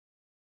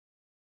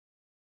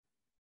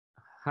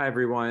Hi,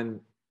 everyone.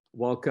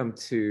 Welcome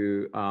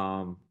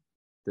to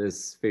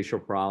this facial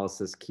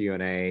paralysis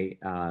Q&A.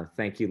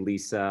 Thank you,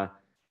 Lisa,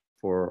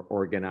 for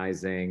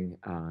organizing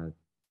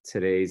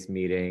today's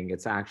meeting.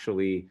 It's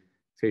actually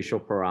Facial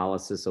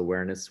Paralysis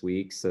Awareness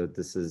Week, so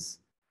this is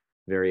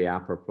very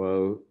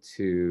apropos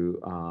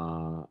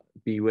to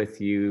be with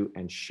you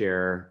and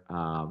share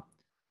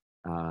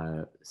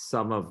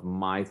some of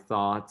my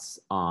thoughts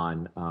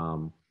on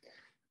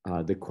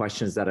the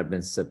questions that have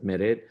been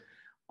submitted.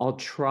 I'll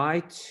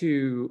try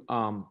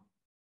to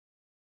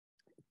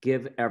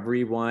give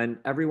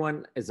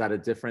everyone is at a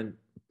different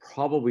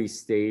probably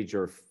stage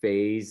or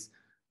phase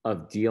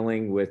of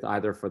dealing with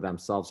either for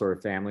themselves or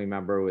a family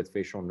member with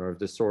facial nerve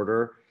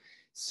disorder.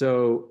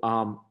 So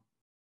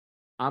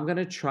I'm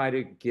gonna try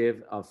to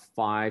give a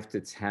 5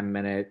 to 10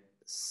 minute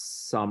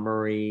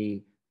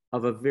summary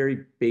of a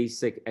very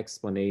basic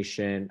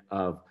explanation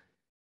of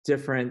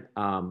different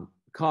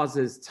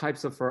causes,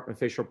 types of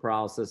facial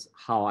paralysis,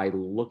 how I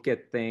look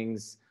at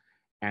things,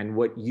 and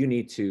what you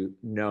need to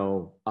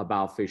know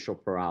about facial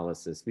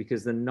paralysis,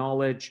 because the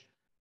knowledge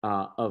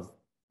of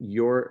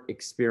your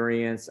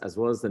experience as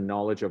well as the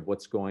knowledge of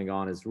what's going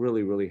on is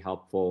really, really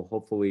helpful.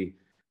 Hopefully,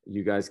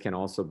 you guys can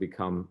also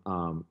become,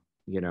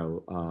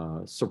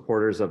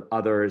 supporters of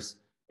others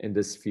in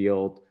this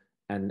field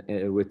and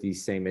with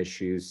these same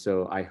issues.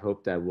 So I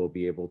hope that we'll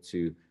be able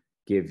to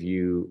give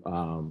you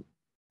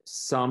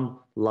some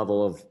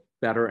level of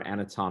better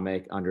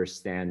anatomic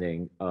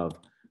understanding of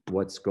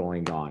what's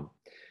going on.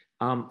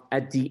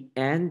 At the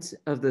end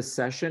of the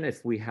session,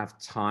 if we have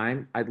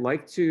time, I'd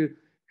like to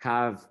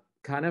have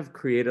kind of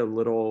create a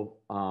little,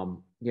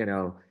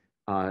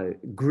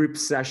 group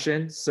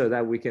session so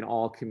that we can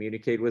all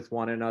communicate with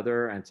one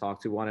another and talk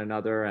to one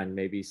another, and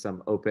maybe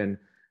some open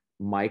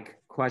mic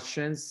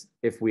questions.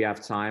 If we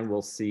have time,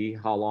 we'll see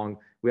how long.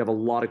 We have a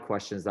lot of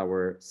questions that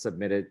were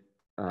submitted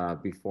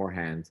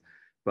beforehand.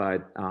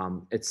 But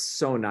it's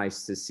so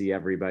nice to see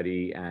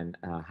everybody and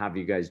have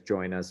you guys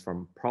join us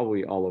from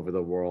probably all over the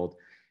world.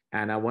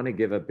 And I want to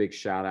give a big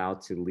shout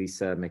out to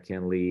Lisa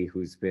McKinley,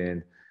 who's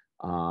been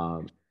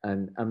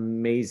an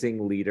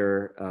amazing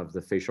leader of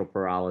the Facial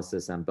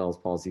Paralysis and Bell's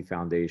Palsy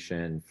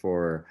Foundation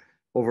for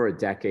over a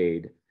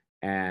decade.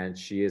 And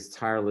she is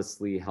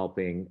tirelessly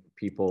helping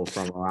people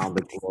from around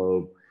the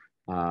globe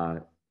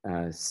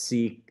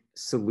seek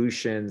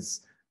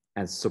solutions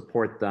and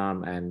support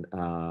them. And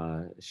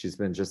she's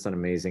been just an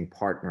amazing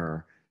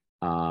partner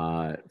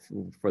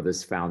for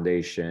this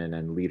foundation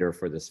and leader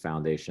for this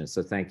foundation.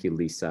 So thank you,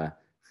 Lisa,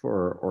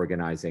 for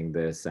organizing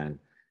this and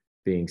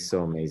being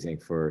so amazing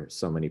for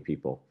so many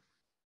people.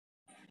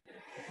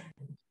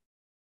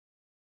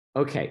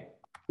 Okay,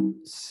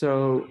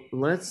 so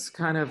let's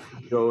kind of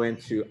go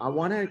into, I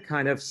want to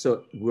kind of,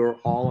 so we're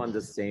all on the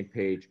same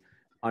page,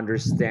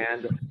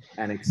 understand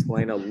and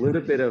explain a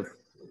little bit of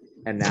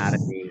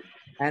anatomy.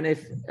 And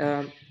if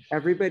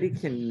everybody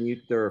can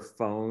mute their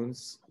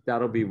phones,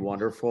 that'll be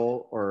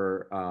wonderful,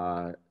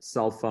 or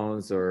cell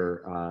phones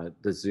or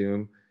the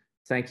Zoom.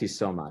 Thank you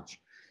so much.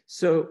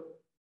 So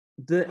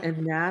the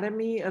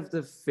anatomy of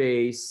the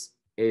face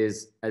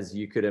is, as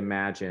you could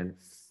imagine,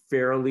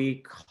 fairly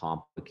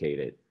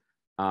complicated.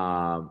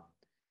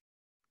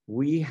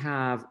 We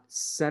have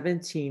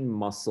 17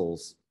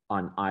 muscles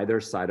on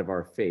either side of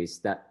our face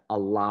that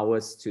allow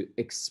us to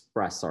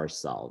express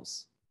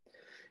ourselves.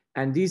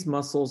 And these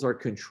muscles are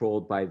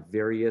controlled by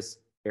various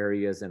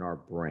areas in our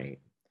brain.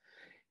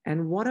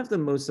 And one of the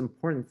most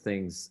important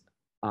things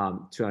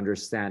to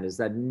understand is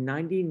that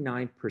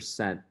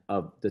 99%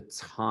 of the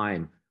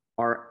time,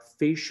 our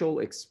facial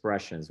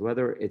expressions,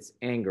 whether it's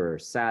anger,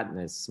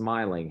 sadness,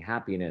 smiling,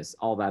 happiness,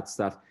 all that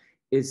stuff,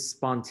 is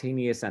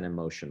spontaneous and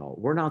emotional.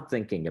 We're not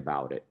thinking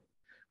about it.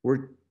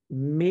 We're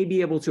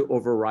maybe able to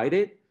override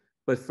it,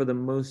 but for the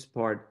most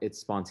part, it's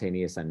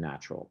spontaneous and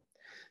natural.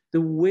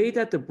 The way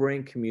that the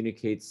brain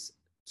communicates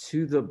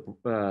to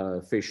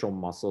the facial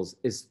muscles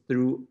is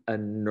through a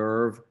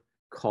nerve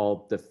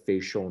called the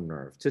facial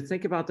nerve. To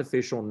think about the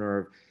facial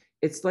nerve,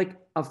 it's like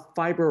a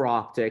fiber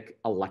optic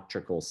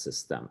electrical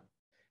system.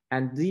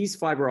 And these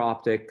fiber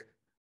optic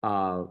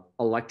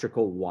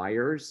electrical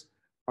wires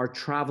are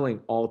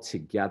traveling all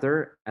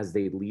together as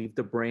they leave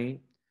the brain.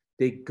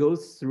 They go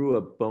through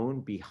a bone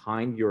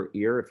behind your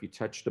ear. If you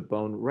touch the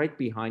bone right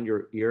behind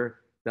your ear,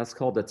 that's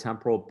called the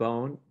temporal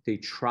bone. They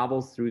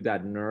travel through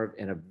that nerve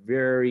in a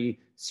very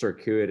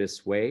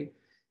circuitous way.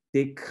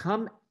 They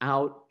come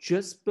out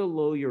just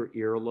below your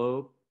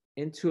earlobe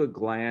into a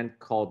gland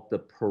called the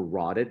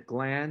parotid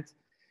gland.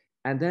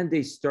 And then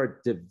they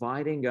start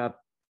dividing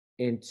up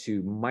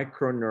into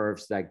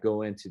micronerves that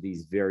go into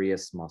these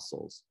various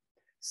muscles.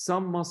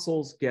 Some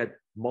muscles get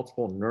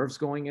multiple nerves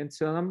going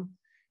into them,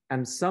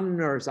 and some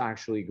nerves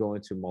actually go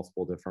into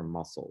multiple different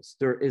muscles.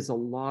 There is a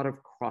lot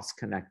of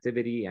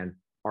cross-connectivity and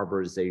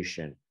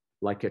arborization,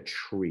 like a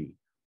tree.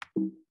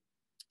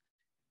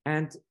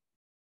 And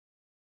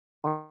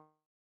our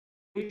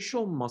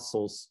facial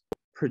muscles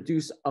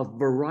produce a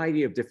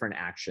variety of different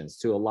actions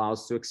to allow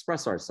us to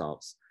express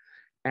ourselves.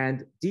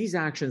 And these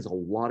actions, a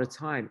lot of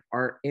time,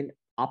 are in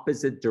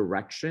opposite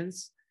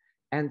directions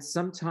And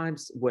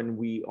sometimes when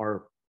we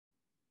are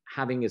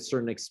having a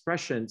certain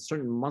expression,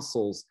 certain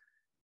muscles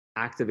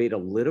activate a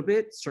little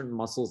bit, certain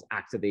muscles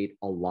activate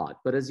a lot.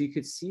 But as you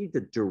could see,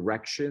 the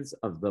directions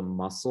of the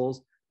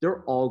muscles,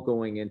 they're all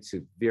going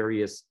into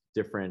various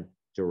different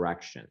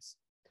directions.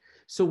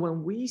 So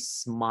when we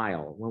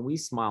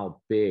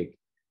smile big,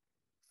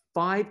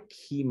 5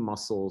 key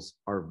muscles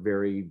are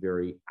very,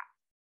 very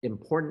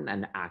important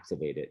and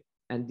activated.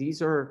 And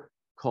these are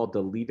called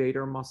the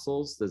levator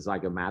muscles, the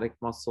zygomatic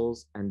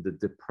muscles, and the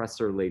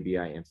depressor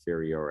labii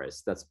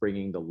inferioris. That's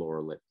bringing the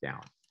lower lip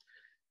down.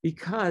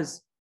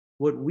 Because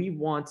what we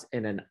want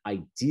in an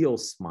ideal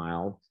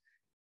smile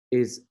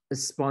is a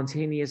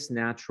spontaneous,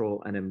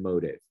 natural, and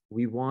emotive.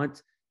 We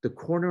want the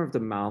corner of the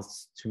mouth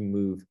to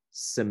move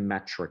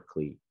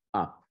symmetrically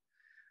up.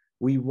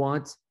 We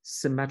want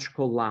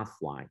symmetrical laugh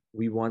line.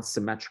 We want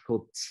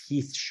symmetrical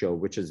teeth show,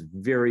 which is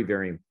very,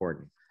 very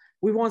important.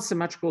 We want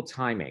symmetrical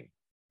timing,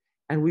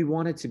 and we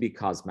want it to be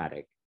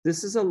cosmetic.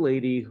 This is a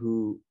lady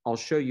who, I'll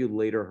show you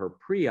later, her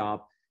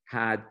pre-op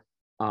had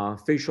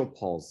facial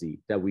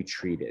palsy that we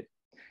treated.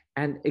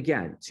 And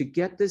again, to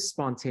get this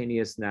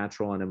spontaneous,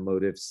 natural, and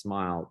emotive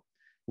smile,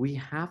 we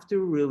have to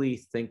really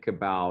think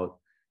about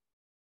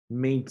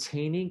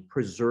maintaining,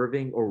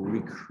 preserving, or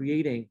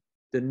recreating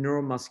the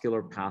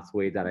neuromuscular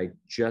pathway that I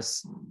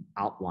just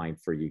outlined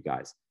for you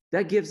guys.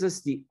 That gives us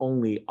the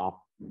only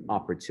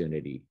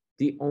opportunity,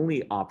 the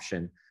only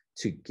option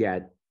to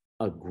get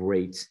a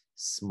great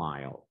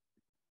smile.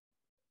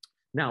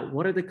 Now,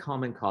 what are the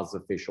common causes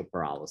of facial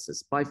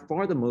paralysis? By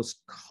far, the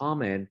most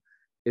common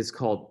is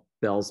called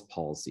Bell's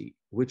palsy,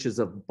 which is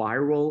a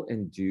viral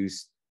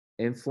induced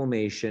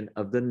inflammation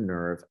of the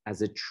nerve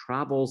as it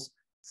travels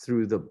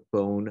through the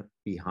bone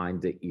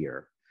behind the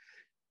ear.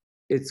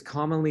 It's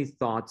commonly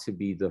thought to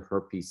be the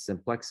herpes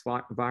simplex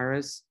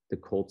virus, the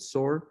cold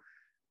sore,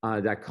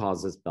 that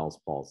causes Bell's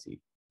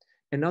palsy.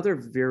 Another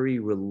very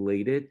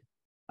related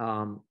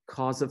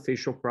cause of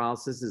facial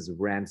paralysis is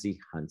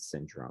Ramsay-Hunt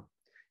syndrome.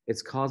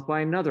 It's caused by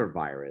another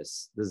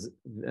virus, the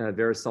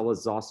varicella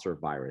zoster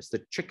virus,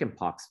 the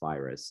chickenpox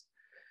virus,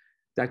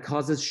 that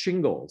causes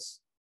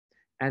shingles.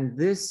 And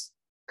this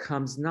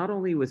comes not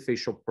only with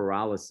facial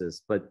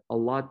paralysis, but a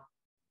lot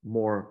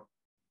more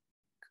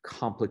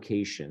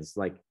complications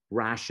like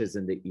rashes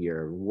in the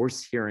ear,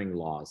 worse hearing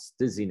loss,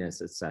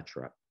 dizziness,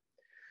 etc.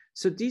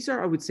 So these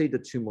are, I would say, the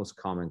 2 most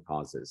common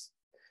causes.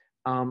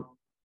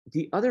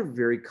 The other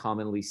very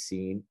commonly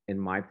seen in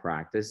my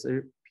practice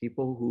are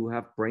people who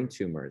have brain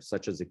tumors,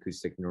 such as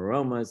acoustic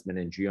neuromas,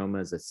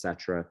 meningiomas,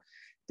 etc.,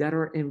 that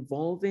are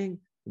involving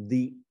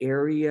the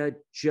area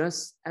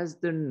just as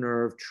the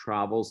nerve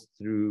travels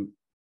through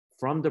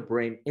from the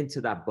brain into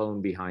that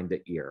bone behind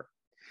the ear.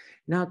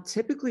 Now,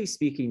 typically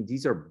speaking,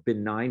 these are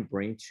benign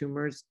brain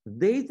tumors.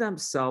 They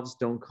themselves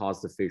don't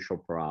cause the facial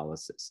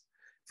paralysis.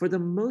 For the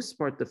most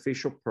part, the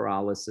facial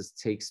paralysis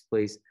takes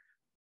place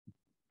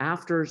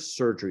after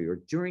surgery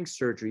or during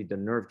surgery. The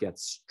nerve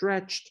gets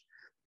stretched.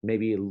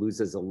 Maybe it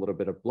loses a little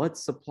bit of blood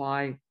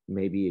supply.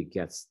 Maybe it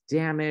gets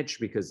damaged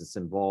because it's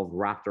involved,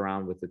 wrapped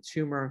around with the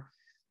tumor.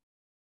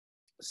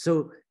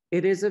 So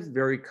it is a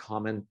very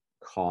common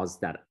cause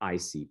that I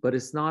see, but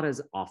it's not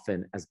as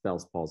often as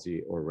Bell's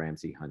palsy or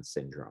Ramsay-Hunt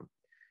syndrome.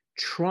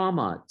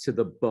 Trauma to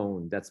the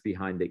bone that's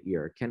behind the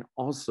ear can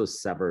also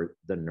sever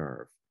the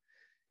nerve.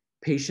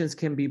 Patients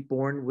can be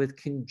born with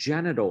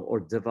congenital or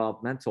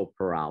developmental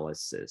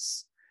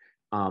paralysis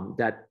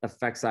that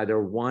affects either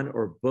one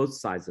or both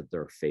sides of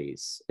their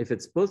face. If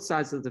it's both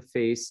sides of the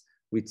face,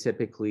 we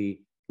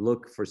typically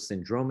look for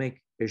syndromic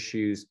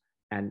issues,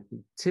 and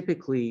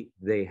typically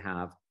they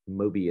have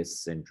Mobius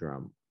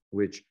syndrome,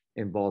 which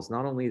involves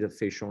not only the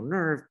facial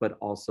nerve, but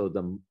also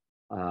the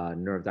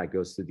nerve that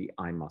goes to the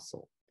eye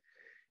muscle.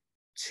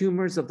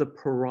 Tumors of the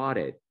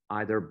parotid,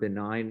 either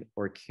benign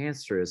or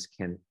cancerous,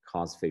 can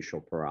cause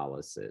facial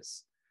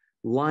paralysis.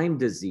 Lyme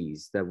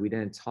disease, that we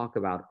didn't talk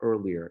about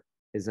earlier,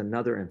 is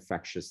another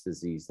infectious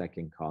disease that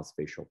can cause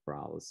facial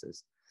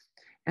paralysis.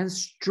 And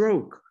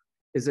stroke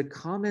is a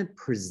common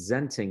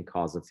presenting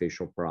cause of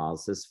facial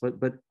paralysis,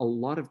 but a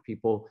lot of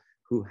people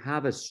who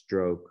have a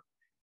stroke,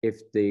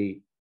 if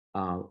they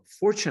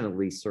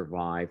fortunately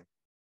survive,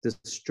 the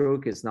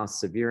stroke is not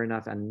severe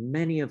enough, and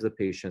many of the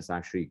patients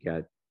actually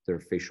get their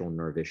facial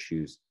nerve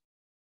issues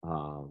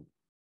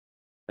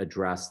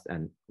addressed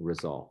and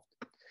resolved.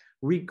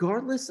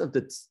 Regardless of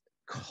the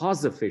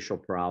cause of facial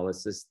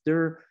paralysis, there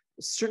are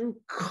certain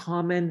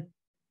common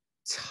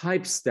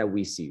types that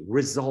we see,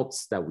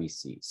 results that we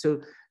see.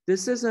 So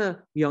this is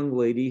a young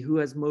lady who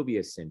has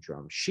Mobius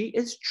syndrome. She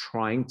is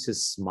trying to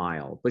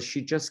smile, but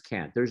she just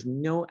can't. There's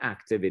no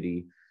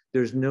activity.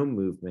 There's no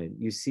movement.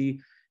 You see,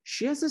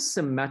 she has a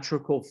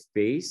symmetrical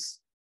face,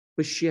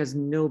 but she has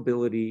no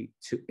ability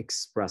to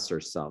express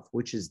herself,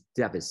 which is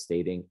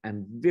devastating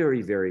and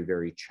very, very,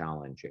 very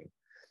challenging.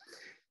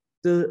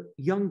 The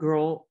young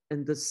girl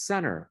in the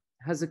center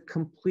has a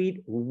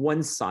complete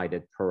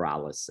one-sided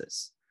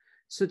paralysis.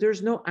 So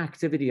there's no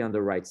activity on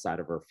the right side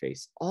of her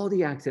face. All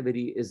the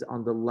activity is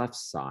on the left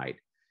side.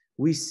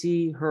 We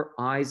see her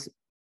eyes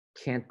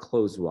can't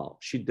close well.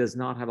 She does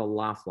not have a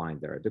laugh line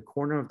there. The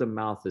corner of the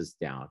mouth is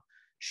down.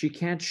 She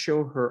can't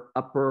show her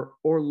upper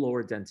or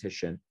lower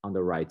dentition on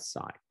the right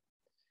side.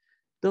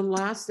 The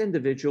last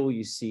individual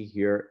you see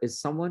here is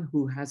someone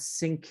who has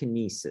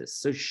synkinesis.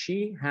 So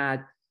she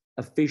had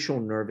a facial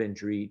nerve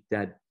injury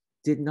that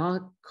did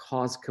not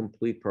cause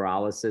complete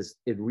paralysis.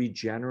 It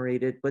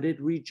regenerated, but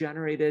it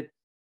regenerated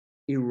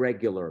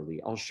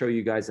irregularly. I'll show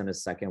you guys in a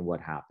second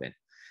what happened.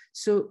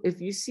 So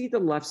if you see the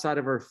left side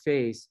of her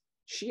face,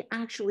 she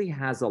actually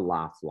has a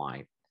laugh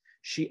line.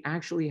 She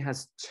actually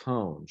has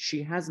tone.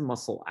 She has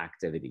muscle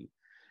activity.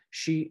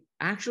 She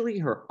actually,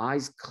 her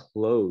eyes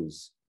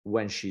close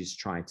when she's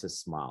trying to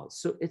smile.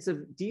 So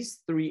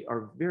these three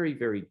are very,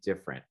 very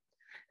different.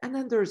 And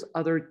then there's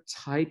other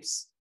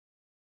types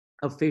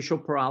of facial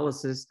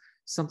paralysis,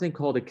 something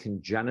called a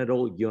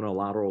congenital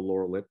unilateral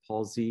lower lip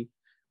palsy,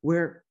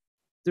 where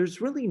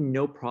there's really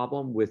no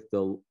problem with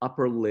the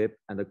upper lip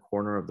and the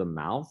corner of the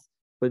mouth,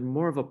 but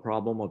more of a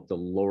problem of the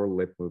lower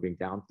lip moving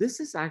down. This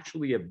is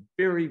actually a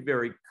very,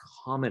 very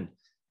common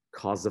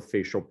cause of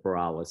facial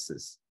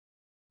paralysis,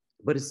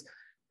 but it's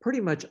pretty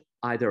much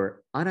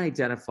either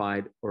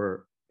unidentified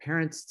or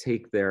parents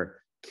take their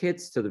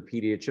kids to the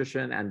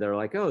pediatrician and they're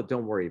like, oh,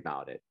 don't worry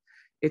about it.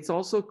 It's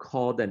also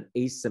called an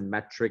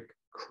asymmetric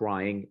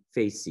crying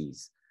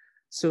facies.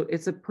 So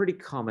it's a pretty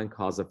common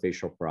cause of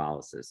facial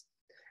paralysis.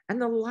 And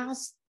the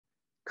last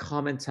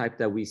common type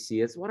that we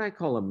see is what I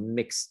call a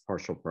mixed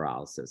partial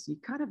paralysis. You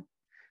kind of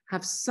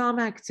have some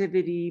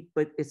activity,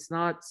 but it's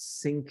not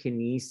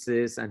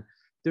synkinesis, and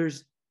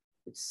there's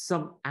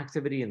some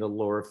activity in the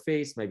lower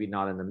face, maybe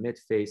not in the mid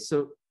face.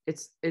 So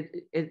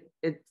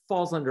it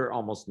falls under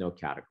almost no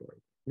category.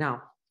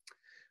 Now,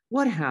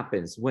 what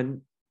happens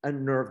when a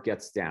nerve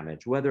gets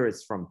damaged, whether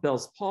it's from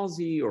Bell's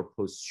palsy or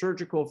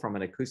post-surgical from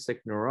an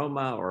acoustic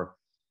neuroma or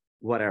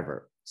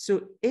whatever?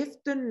 So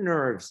if the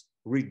nerves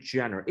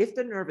regenerate, if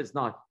the nerve is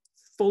not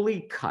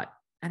fully cut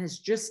and is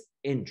just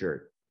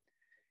injured,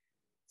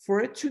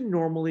 for it to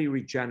normally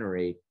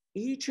regenerate,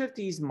 each of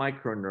these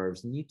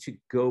micronerves need to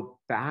go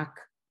back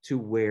to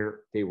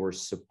where they were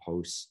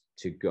supposed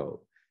to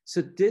go.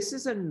 So this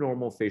is a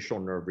normal facial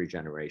nerve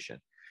regeneration.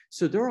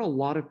 So there are a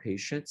lot of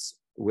patients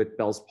with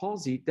Bell's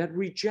palsy that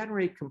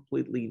regenerate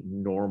completely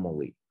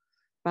normally,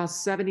 about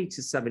 70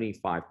 to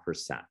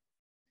 75%.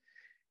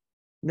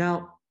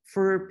 Now,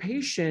 for a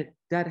patient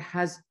that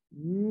has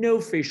no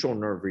facial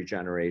nerve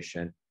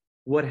regeneration,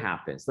 what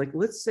happens? Like,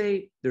 let's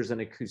say there's an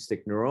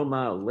acoustic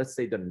neuroma, let's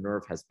say the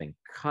nerve has been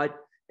cut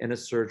in a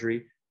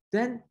surgery,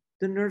 then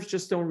the nerves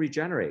just don't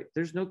regenerate.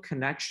 There's no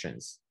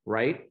connections,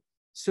 right?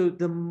 So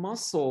the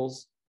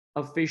muscles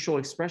of facial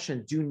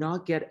expression do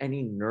not get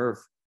any nerve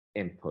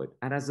input.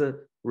 And as a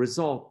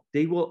result,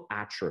 they will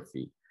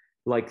atrophy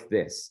like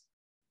this.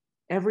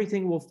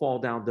 Everything will fall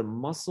down. The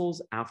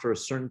muscles, after a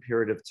certain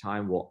period of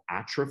time, will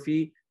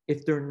atrophy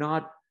if they're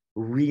not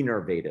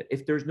renervated,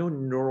 if there's no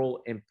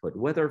neural input,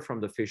 whether from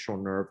the facial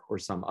nerve or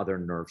some other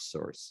nerve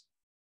source.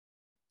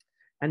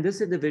 And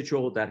this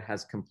individual that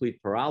has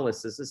complete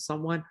paralysis is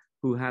someone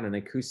who had an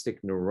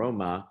acoustic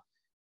neuroma.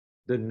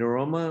 The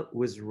neuroma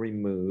was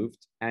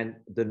removed and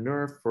the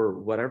nerve, for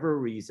whatever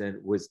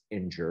reason, was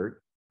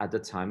injured at the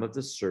time of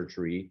the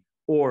surgery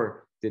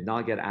or did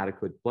not get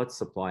adequate blood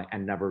supply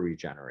and never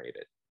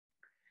regenerated.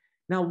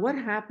 Now, what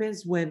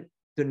happens when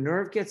the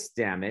nerve gets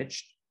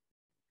damaged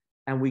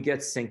and we get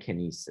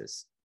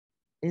synkinesis?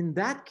 In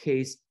that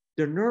case,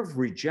 the nerve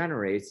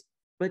regenerates,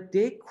 but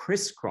they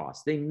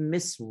crisscross, they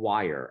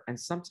miswire, and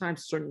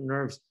sometimes certain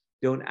nerves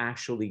don't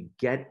actually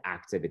get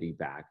activity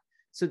back.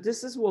 So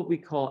this is what we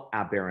call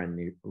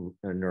aberrant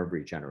nerve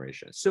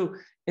regeneration. So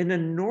in a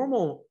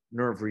normal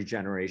nerve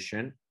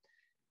regeneration,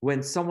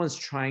 when someone's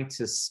trying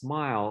to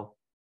smile,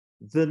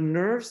 the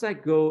nerves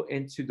that go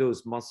into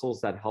those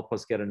muscles that help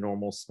us get a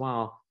normal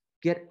smile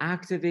get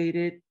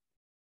activated,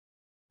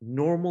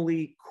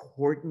 normally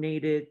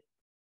coordinated,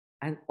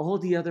 and all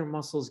the other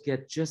muscles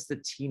get just a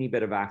teeny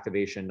bit of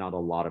activation, not a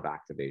lot of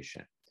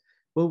activation.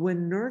 But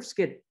when nerves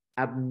get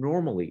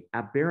abnormally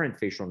aberrant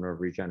facial nerve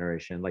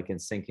regeneration, like in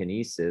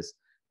synkinesis,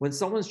 when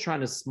someone's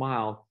trying to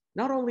smile,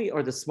 not only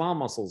are the smile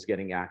muscles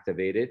getting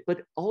activated,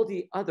 but all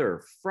the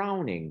other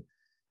frowning,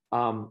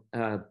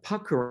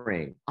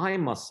 puckering, eye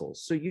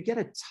muscles. So you get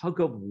a tug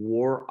of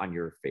war on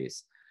your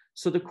face.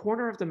 So the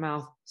corner of the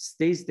mouth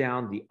stays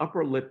down, the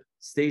upper lip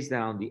stays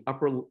down, the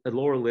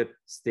lower lip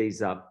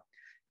stays up.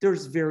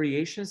 There's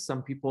variations.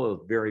 Some people are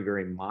very,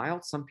 very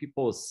mild. Some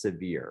people are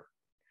severe.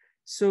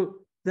 So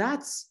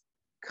that's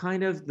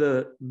kind of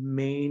the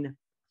main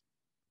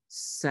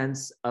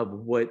sense of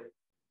what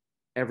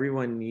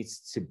everyone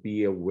needs to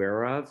be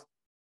aware of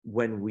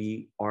when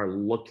we are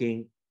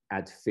looking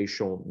at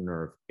facial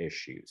nerve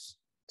issues.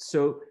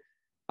 So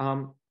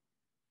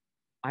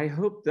I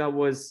hope that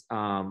was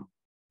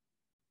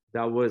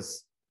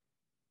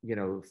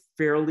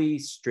fairly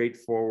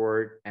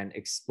straightforward and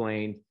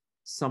explained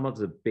some of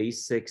the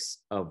basics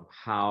of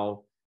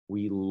how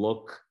we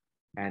look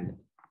and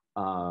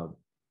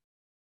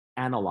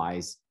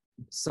analyze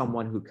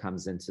someone who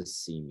comes in to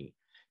see me.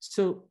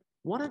 So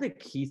one of the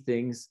key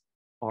things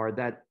are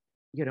that,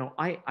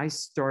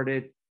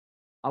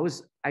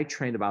 I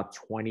trained about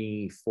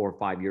 24,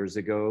 5 years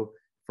ago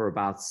for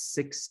about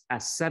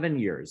 7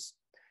 years.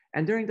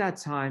 And during that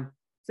time,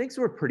 things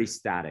were pretty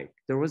static.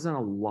 There wasn't a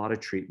lot of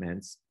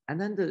treatments. And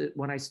then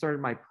when I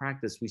started my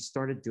practice, we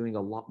started doing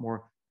a lot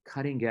more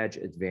cutting edge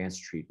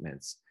advanced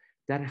treatments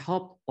that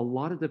helped a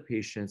lot of the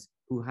patients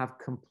who have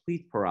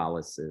complete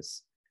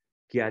paralysis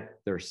get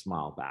their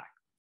smile back.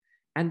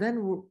 And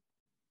then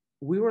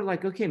we were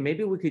like, okay,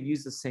 maybe we could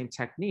use the same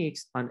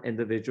techniques on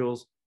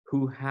individuals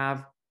who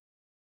have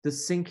the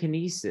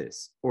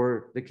synkinesis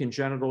or the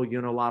congenital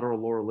unilateral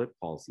lower lip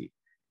palsy.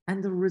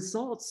 And the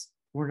results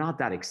were not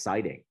that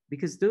exciting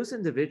because those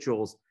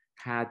individuals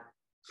had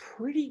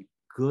pretty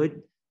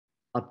good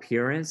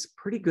appearance,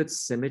 pretty good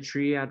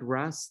symmetry at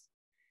rest.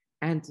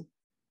 And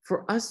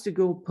for us to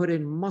go put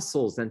in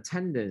muscles and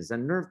tendons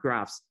and nerve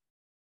grafts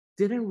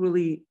didn't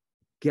really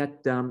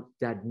get them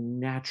that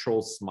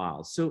natural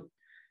smile. So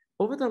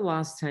over the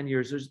last 10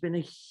 years, there's been a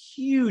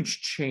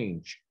huge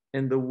change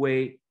in the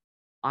way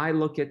I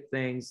look at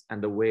things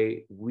and the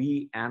way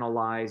we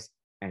analyze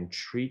and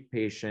treat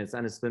patients.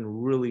 And it's been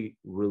really,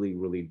 really,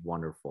 really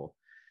wonderful.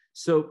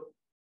 So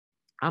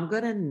I'm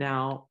going to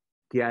now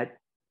get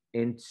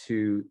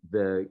into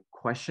the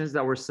questions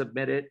that were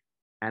submitted.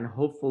 And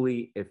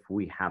hopefully, if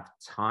we have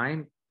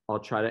time, I'll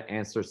try to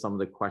answer some of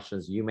the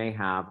questions you may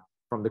have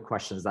from the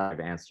questions that I've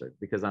answered,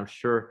 because I'm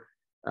sure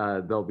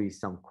there'll be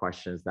some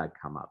questions that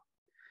come up.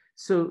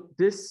 So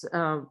this,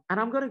 and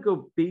I'm going to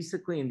go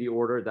basically in the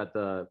order that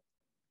the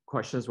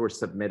questions were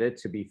submitted,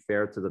 to be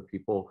fair to the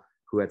people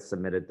who had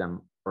submitted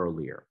them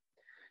earlier.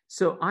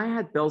 So I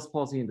had Bell's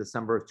palsy in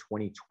December of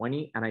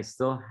 2020, and I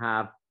still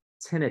have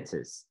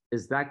tinnitus.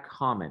 Is that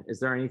common? Is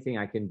there anything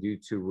I can do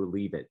to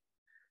relieve it?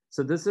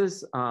 So this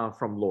is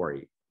from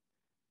Lori.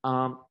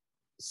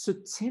 So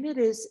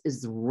tinnitus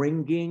is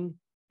ringing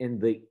in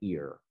the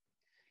ear.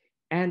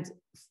 And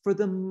for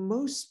the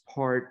most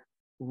part,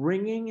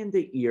 ringing in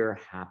the ear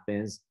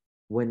happens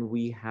when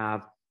we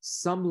have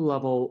some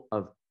level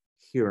of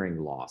hearing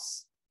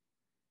loss.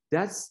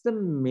 That's the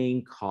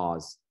main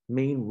cause,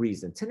 main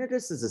reason.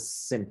 Tinnitus is a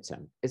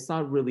symptom. It's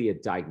not really a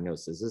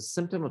diagnosis. It's a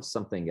symptom of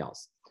something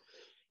else.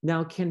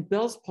 Now, can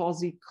Bell's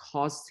palsy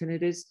cause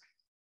tinnitus?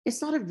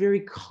 It's not a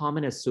very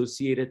common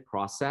associated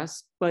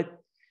process,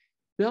 but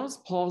Bell's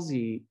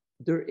palsy,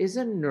 there is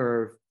a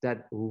nerve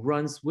that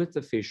runs with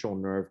the facial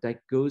nerve that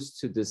goes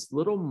to this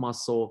little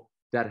muscle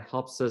that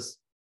helps us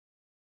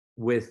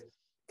with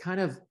kind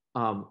of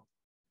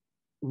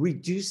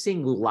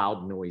reducing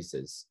loud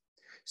noises.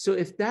 So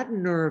if that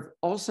nerve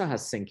also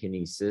has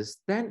synkinesis,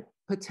 then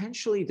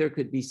potentially there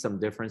could be some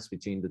difference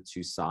between the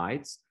two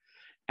sides,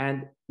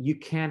 and you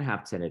can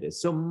have tinnitus.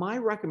 So my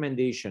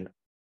recommendation,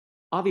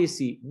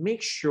 obviously,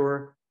 make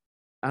sure,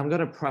 I'm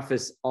going to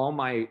preface all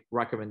my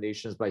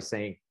recommendations by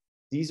saying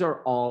these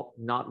are all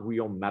not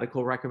real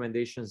medical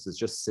recommendations. It's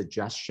just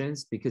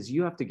suggestions, because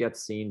you have to get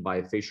seen by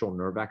a facial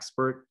nerve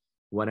expert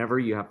whenever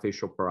you have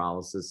facial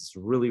paralysis. It's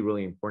really,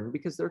 really important,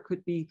 because there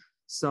could be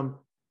some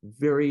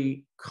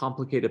very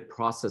complicated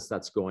process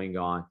that's going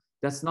on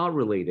that's not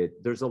related.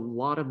 There's a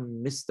lot of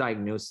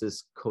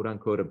misdiagnosis, quote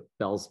unquote, of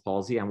Bell's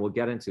palsy, and we'll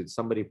get into it.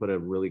 Somebody put a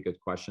really good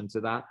question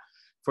to that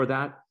for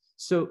that.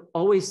 So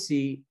always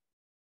see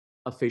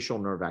a facial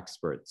nerve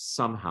expert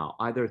somehow,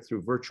 either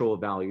through virtual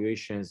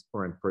evaluations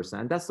or in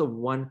person. And that's the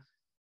one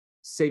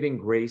saving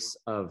grace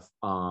of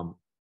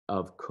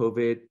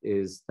COVID,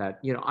 is that,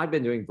 I've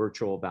been doing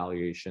virtual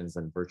evaluations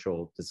and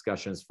virtual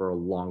discussions for a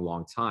long,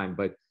 long time,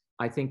 but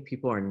I think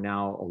people are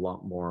now a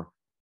lot more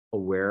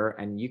aware,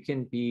 and you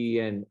can be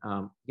in,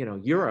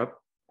 Europe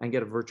and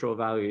get a virtual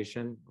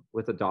evaluation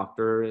with a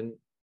doctor in,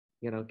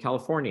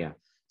 California.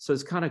 So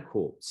it's kind of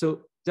cool.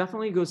 So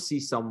definitely go see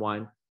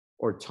someone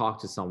or talk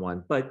to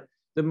someone. But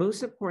the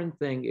most important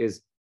thing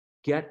is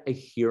get a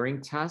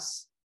hearing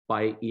test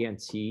by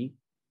ENT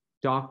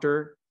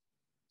doctor,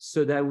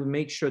 so that we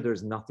make sure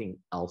there's nothing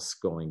else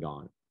going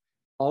on.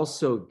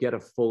 Also get a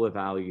full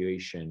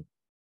evaluation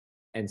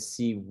and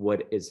see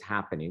what is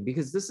happening,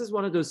 because this is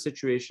one of those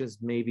situations,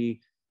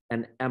 maybe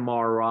an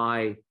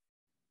MRI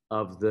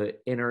of the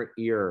inner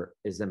ear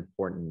is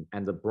important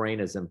and the brain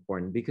is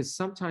important, because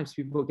sometimes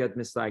people get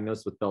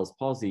misdiagnosed with Bell's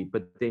palsy,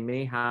 but they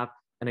may have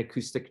an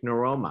acoustic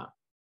neuroma.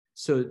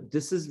 So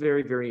this is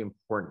very, very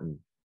important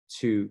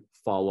to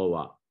follow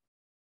up.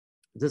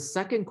 The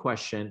second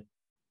question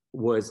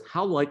was,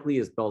 how likely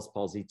is Bell's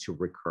palsy to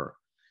recur?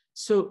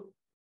 So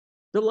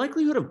the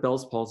likelihood of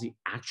Bell's palsy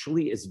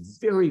actually is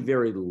very,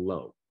 very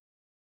low.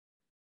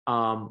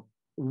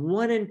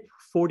 1 in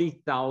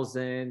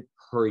 40,000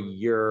 per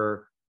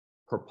year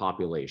per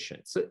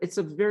population. So it's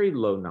a very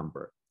low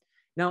number.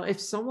 Now, if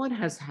someone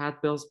has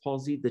had Bell's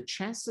palsy, the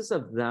chances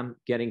of them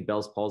getting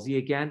Bell's palsy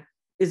again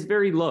is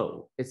very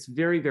low. It's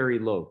very, very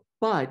low,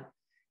 but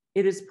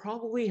it is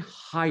probably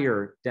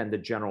higher than the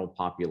general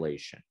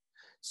population.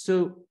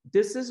 So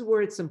this is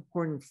where it's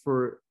important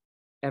for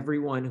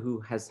everyone who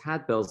has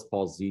had Bell's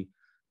palsy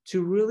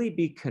to really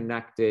be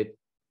connected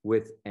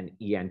with an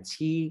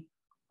ENT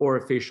or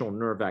a facial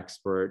nerve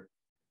expert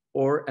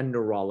or a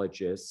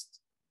neurologist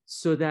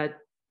so that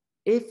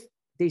if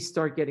they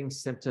start getting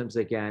symptoms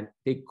again,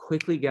 they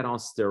quickly get on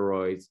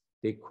steroids,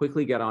 they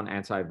quickly get on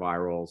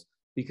antivirals,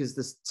 because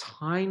this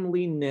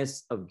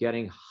timeliness of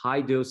getting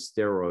high dose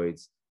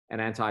steroids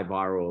and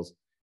antivirals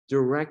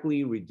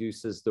directly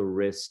reduces the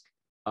risk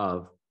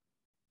of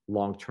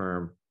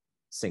long-term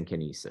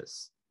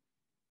synkinesis.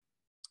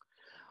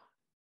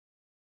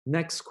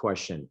 Next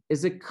question.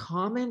 Is it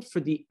common for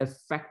the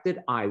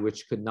affected eye,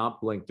 which could not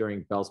blink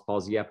during Bell's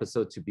palsy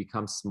episode, to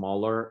become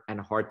smaller and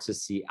hard to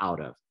see out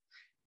of?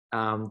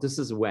 This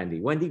is Wendy.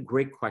 Wendy,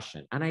 great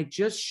question. And I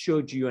just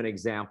showed you an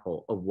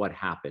example of what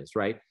happens,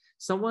 right?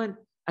 Someone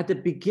at the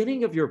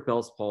beginning of your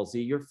Bell's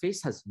palsy, your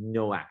face has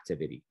no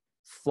activity,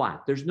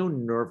 flat. There's no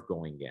nerve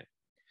going in.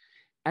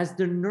 As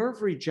the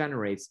nerve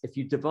regenerates, if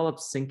you develop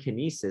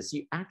synkinesis,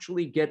 you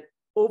actually get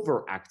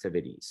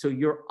overactivity. So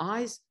your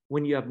eyes,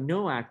 when you have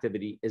no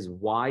activity, is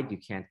wide, you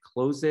can't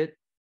close it.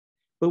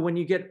 But when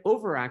you get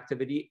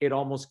overactivity, it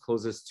almost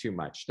closes too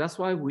much. That's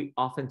why we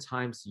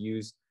oftentimes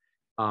use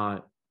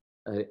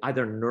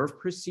either nerve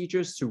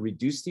procedures to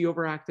reduce the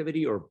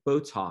overactivity or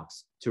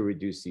Botox to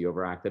reduce the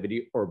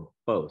overactivity, or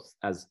both,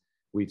 as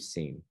we've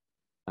seen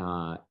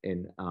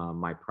in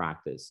my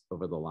practice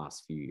over the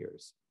last few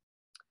years.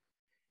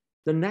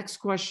 The next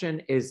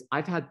question is,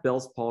 I've had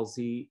Bell's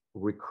palsy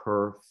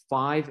recur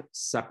 5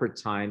 separate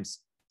times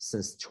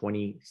since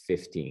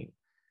 2015.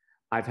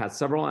 I've had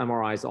several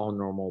MRIs, all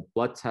normal,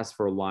 blood tests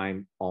for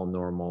Lyme, all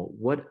normal.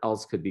 What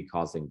else could be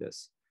causing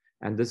this?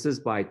 And this is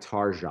by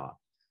Tarja.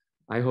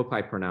 I hope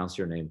I pronounced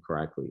your name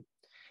correctly.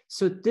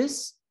 So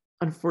this,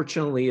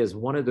 unfortunately, is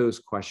one of those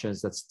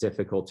questions that's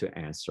difficult to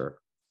answer.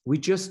 We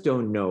just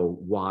don't know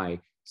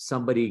why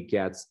somebody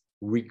gets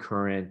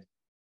recurrent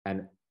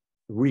and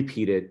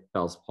repeated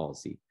Bell's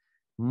palsy.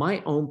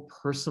 My own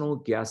personal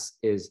guess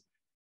is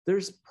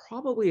there's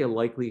probably a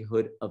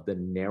likelihood of the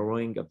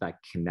narrowing of that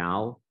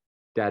canal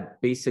that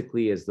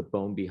basically is the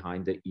bone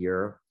behind the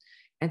ear.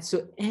 And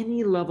so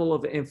any level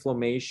of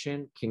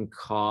inflammation can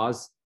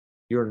cause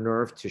your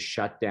nerve to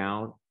shut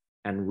down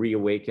and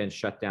reawaken,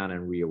 shut down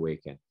and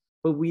reawaken.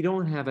 But we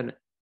don't have an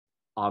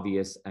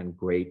obvious and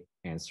great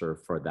answer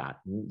for that.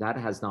 That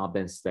has not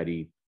been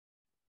studied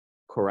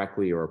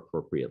correctly or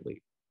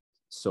appropriately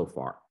so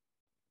far.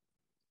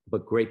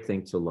 But great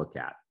thing to look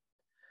at.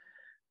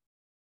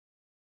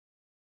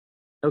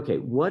 Okay,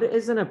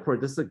 this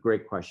is a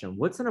great question.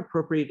 What's an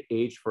appropriate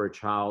age for a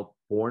child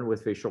born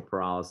with facial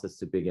paralysis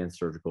to begin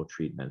surgical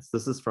treatments?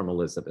 This is from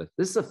Elizabeth.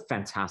 This is a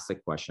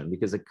fantastic question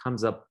because it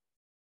comes up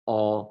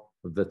all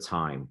the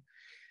time.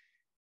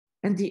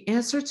 And the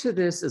answer to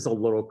this is a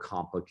little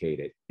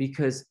complicated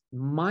because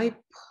my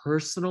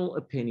personal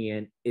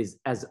opinion is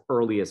as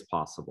early as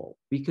possible,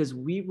 because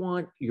we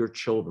want your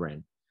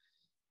children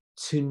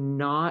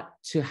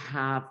to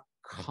have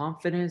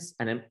confidence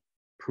and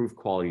improve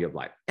quality of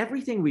life.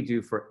 Everything we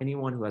do for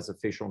anyone who has a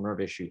facial nerve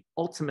issue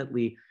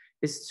ultimately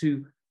is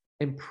to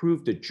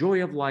improve the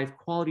joy of life,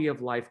 quality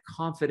of life,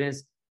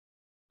 confidence.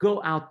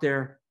 Go out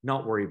there,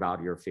 not worry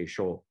about your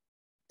facial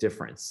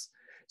difference.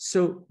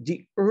 So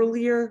the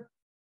earlier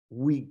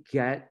we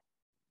get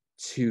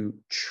to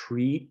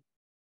treat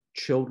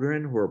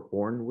children who are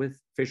born with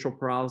facial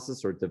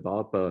paralysis or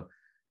develop a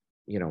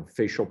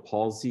facial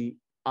palsy,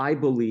 I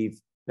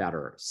believe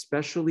better,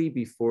 especially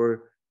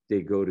before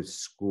they go to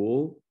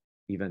school,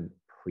 even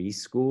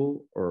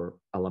preschool or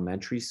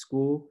elementary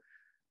school.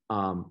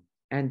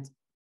 And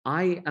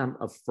I am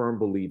a firm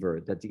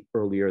believer that the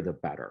earlier the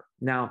better.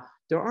 Now,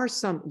 there are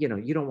some, you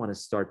don't want to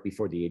start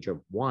before the age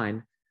of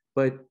 1,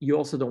 but you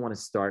also don't want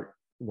to start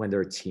when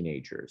they're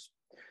teenagers.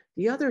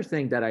 The other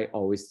thing that I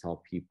always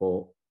tell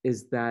people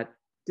is that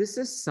this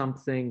is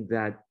something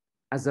that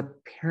as a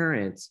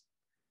parent,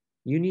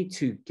 you need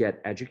to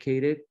get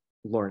educated,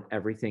 learn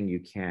everything you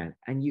can,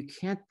 and you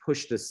can't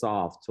push this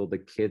off till the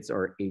kids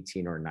are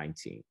 18 or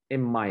 19,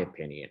 in my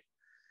opinion.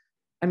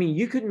 I mean,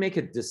 you could make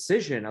a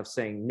decision of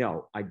saying,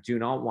 no, I do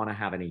not want to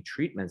have any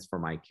treatments for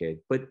my kid,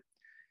 but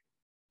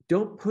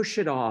don't push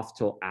it off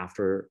till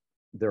after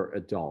they're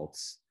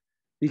adults,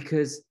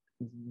 because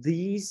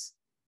these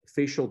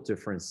facial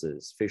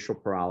differences, facial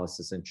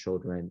paralysis in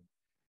children,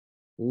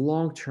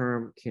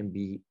 long-term can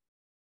be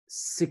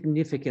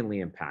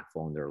significantly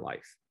impactful in their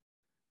life,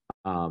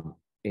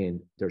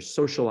 in their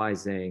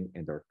socializing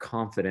and their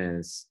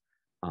confidence.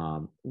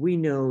 We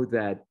know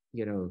that,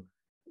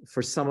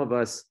 for some of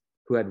us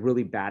who had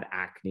really bad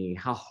acne,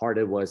 how hard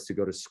it was to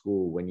go to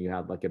school when you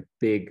had like a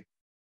big,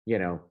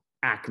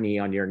 acne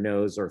on your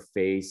nose or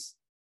face.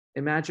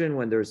 Imagine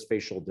when there's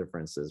facial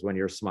differences, when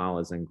your smile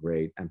isn't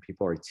great and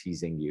people are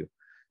teasing you.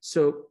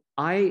 So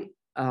I'm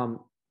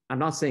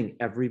not saying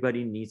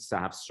everybody needs to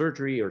have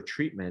surgery or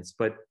treatments,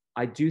 but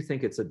I do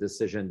think it's a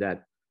decision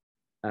that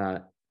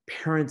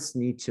parents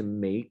need to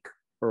make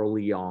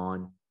early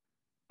on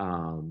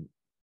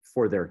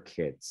for their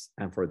kids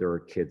and for their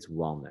kids'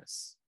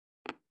 wellness.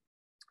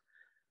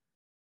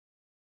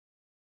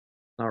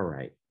 All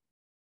right.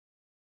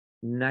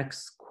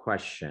 Next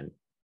question.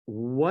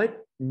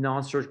 What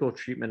non-surgical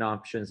treatment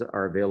options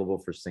are available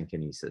for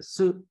synkinesis?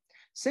 So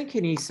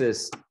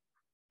Synkinesis,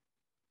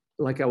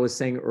 like I was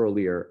saying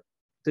earlier,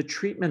 the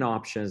treatment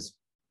options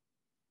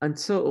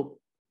until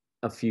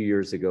a few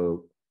years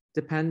ago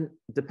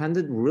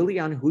depended really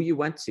on who you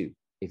went to.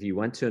 If you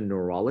went to a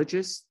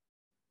neurologist,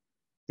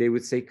 they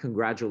would say,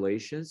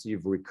 congratulations,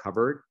 you've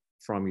recovered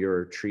from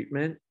your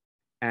treatment,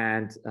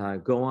 and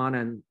go on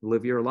and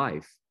live your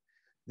life.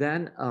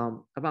 Then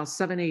about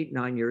 7, 8,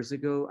 9 years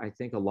ago, I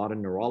think a lot of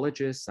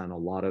neurologists and a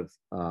lot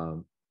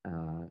of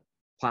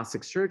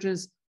plastic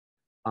surgeons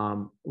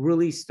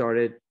really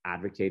started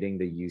advocating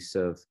the use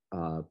of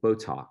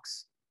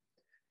Botox.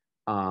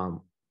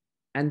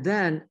 And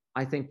then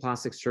I think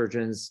plastic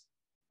surgeons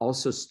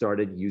also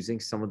started using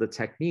some of the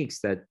techniques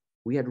that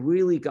we had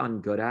really gotten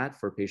good at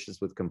for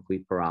patients with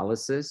complete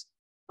paralysis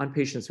on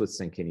patients with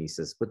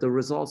synkinesis, but the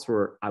results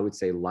were, I would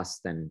say, less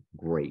than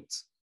great.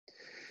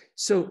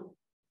 So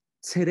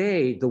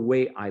today, the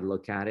way I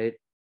look at it,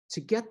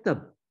 to get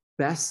the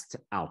best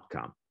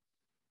outcome,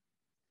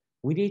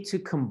 we need to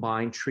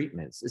combine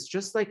treatments. It's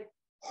just like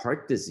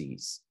heart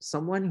disease.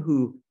 Someone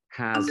who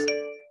has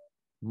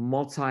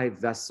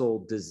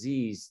multi-vessel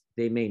disease,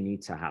 they may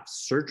need to have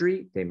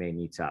surgery, they may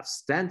need to have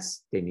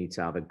stents, they need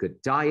to have a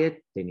good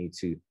diet, they need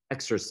to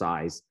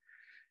exercise,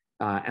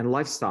 and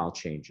lifestyle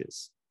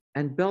changes.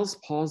 And Bell's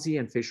palsy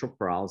and facial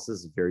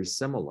paralysis is very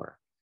similar.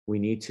 We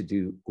need to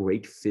do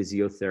great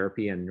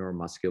physiotherapy and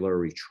neuromuscular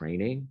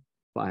retraining,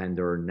 and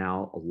there are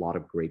now a lot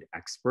of great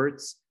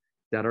experts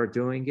that are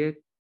doing it.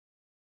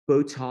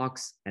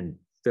 Botox and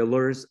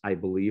fillers, I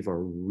believe,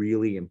 are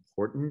really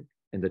important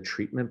in the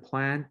treatment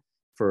plan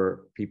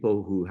for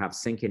people who have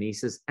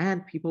synkinesis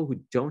and people who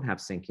don't have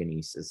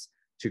synkinesis,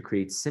 to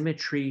create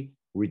symmetry,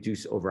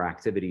 reduce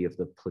overactivity of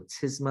the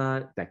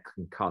platysma that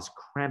can cause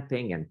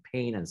cramping and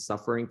pain and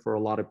suffering for a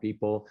lot of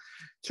people,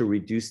 to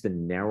reduce the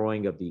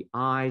narrowing of the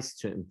eyes,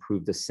 to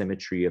improve the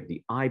symmetry of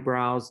the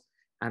eyebrows.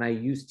 And I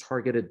use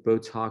targeted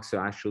Botox to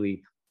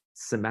actually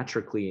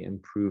symmetrically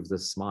improve the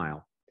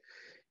smile.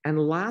 And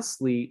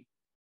lastly,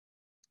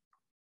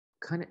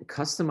 kind of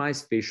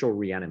customized facial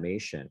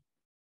reanimation.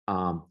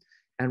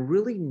 And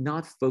really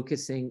not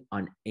focusing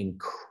on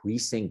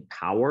increasing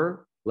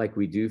power like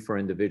we do for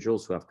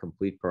individuals who have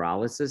complete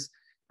paralysis,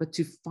 but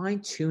to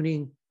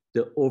fine-tuning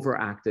the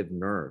overactive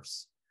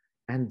nerves.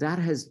 And that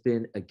has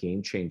been a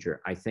game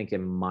changer, I think,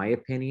 in my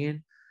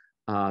opinion,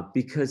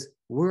 because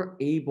we're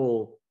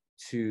able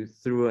to,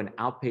 through an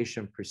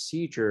outpatient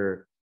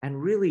procedure,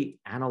 and really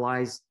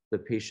analyze the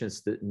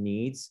patient's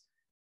needs,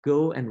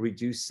 go and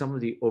reduce some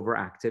of the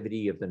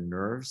overactivity of the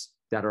nerves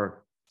that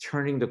are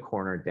turning the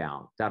corner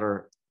down, that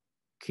are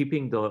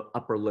keeping the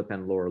upper lip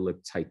and lower lip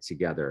tight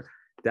together,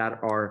 that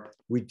are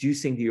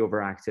reducing the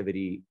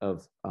overactivity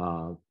of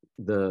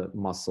the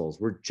muscles.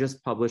 We're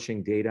just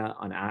publishing data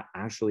on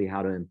actually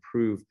how to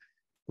improve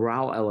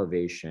brow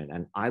elevation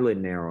and eyelid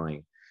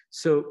narrowing.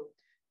 So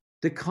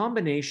the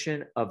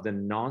combination of the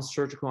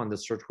non-surgical and the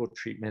surgical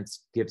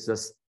treatments gives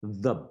us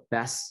the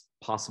best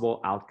possible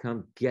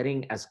outcome,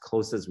 getting as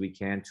close as we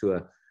can to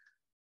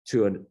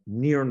a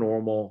near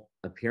normal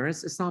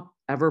appearance. It's not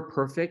ever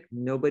perfect.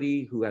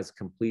 Nobody who has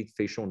complete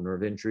facial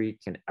nerve injury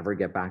can ever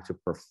get back to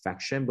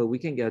perfection, but we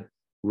can get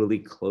really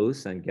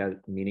close and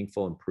get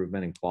meaningful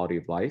improvement in quality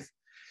of life.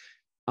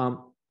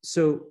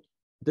 So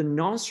the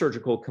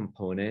non-surgical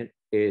component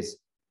is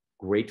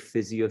great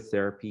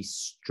physiotherapy,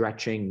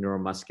 stretching,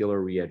 neuromuscular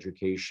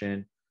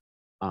reeducation,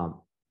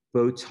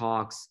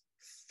 Botox,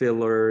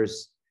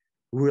 fillers,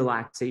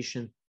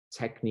 relaxation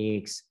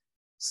techniques,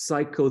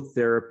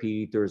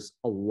 psychotherapy. There's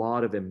a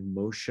lot of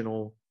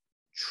emotional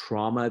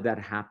trauma that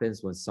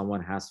happens when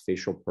someone has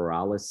facial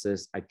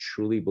paralysis. I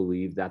truly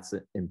believe that's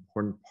an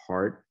important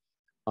part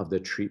of the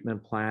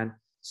treatment plan.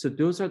 So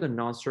those are the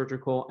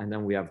non-surgical, and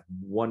then we have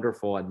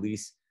wonderful, at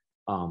least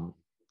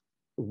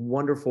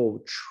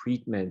wonderful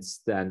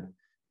treatments, then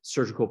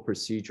surgical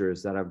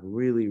procedures that have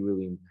really,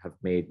 really have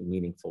made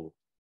meaningful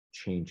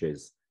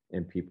changes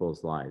in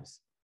people's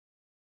lives.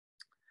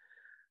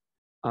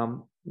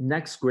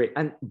 Next, great.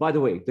 And by the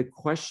way, the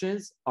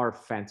questions are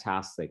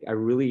fantastic.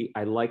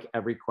 I like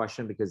every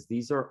question, because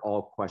these are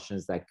all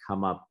questions that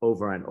come up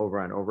over and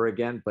over and over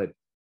again, but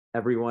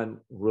everyone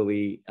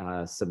really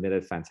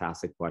submitted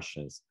fantastic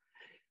questions.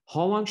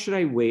 How long should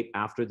I wait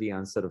after the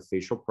onset of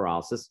facial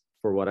paralysis,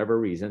 for whatever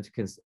reason,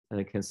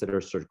 to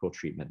consider surgical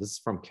treatment? This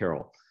is from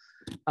Carol.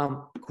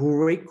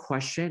 Great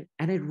question.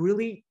 And it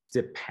really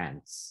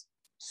depends.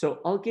 So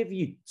I'll give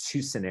you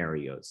two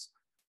scenarios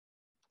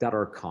that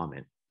are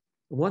common.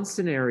 One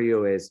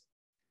scenario is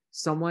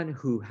someone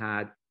who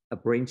had a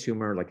brain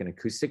tumor, like an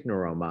acoustic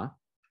neuroma.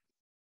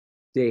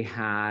 They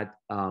had,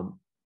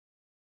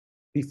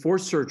 before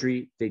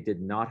surgery, they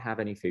did not have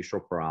any facial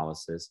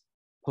paralysis.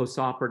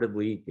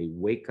 Postoperatively, they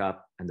wake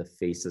up and the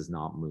face is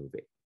not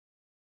moving.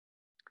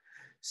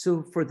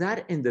 So for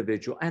that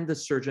individual, and the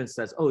surgeon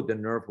says, oh, the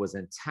nerve was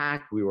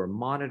intact, we were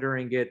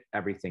monitoring it,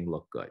 everything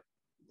looked good.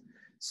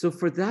 So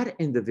for that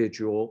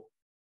individual,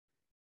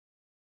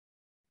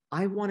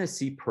 I want to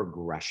see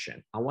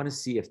progression. I want to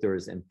see if there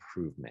is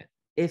improvement.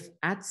 If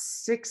at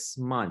 6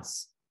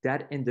 months,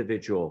 that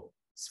individual's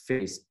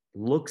face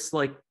looks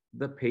like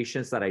the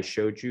patients that I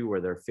showed you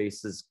where their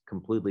face is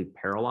completely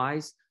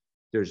paralyzed,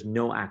 there's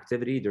no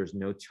activity, there's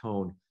no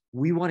tone.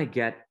 We want to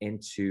get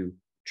into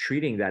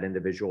treating that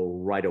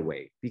individual right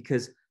away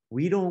because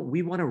we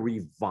want to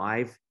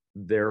revive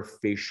their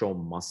facial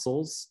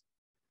muscles,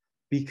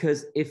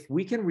 because if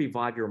we can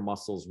revive your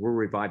muscles, we're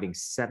reviving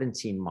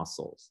 17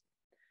 muscles.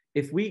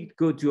 If we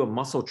go do a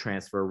muscle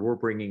transfer, we're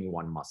bringing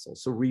one muscle.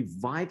 So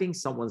reviving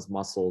someone's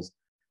muscles,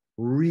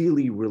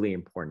 really, really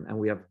important. And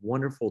we have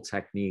wonderful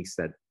techniques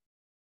that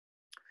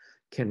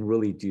can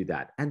really do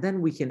that. And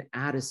then we can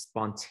add a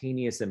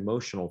spontaneous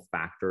emotional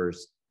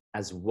factors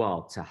as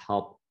well to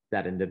help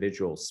that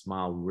individual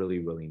smile really,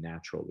 really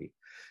naturally.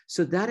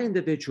 So that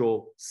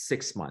individual,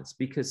 6 months,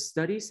 because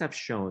studies have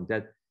shown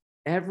that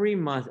every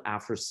month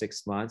after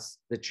 6 months,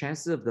 the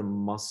chances of the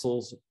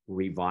muscles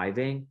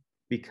reviving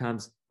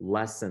becomes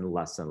less and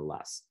less and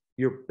less.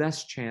 Your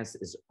best chance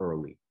is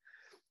early.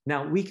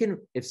 Now, we can,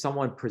 if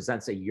someone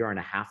presents a year and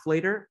a half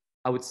later,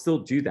 I would still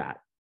do that.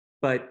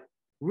 But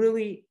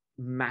really,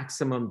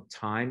 maximum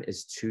time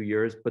is 2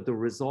 years, but the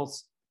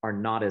results are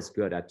not as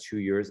good at 2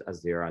 years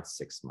as they are at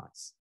 6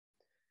 months.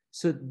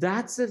 So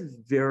that's a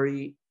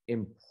very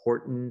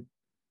important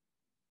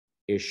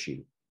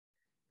issue.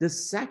 The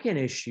second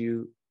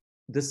issue,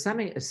 the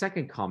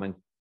second common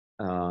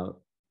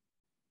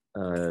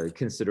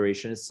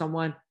consideration is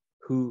someone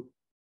who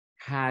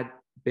had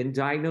been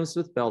diagnosed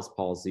with Bell's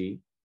palsy.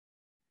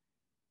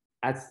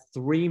 At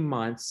 3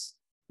 months,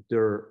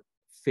 their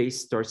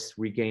face starts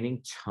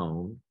regaining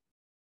tone.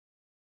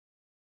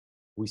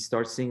 We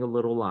start seeing a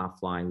little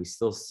laugh line.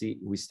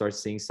 We start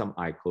seeing some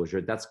eye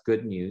closure. That's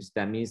good news.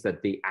 That means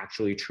that they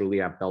actually truly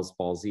have Bell's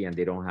palsy and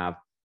they don't have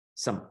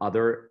some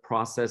other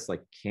process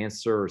like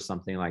cancer or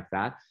something like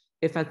that.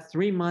 If at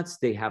 3 months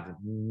they have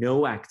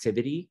no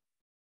activity,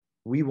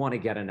 we want to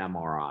get an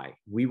MRI.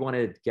 We want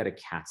to get a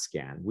CAT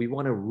scan. We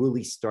want to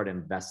really start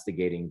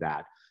investigating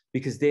that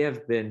because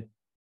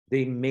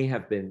they may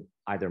have been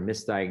either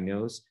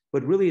misdiagnosed,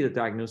 but really the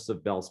diagnosis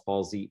of Bell's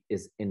palsy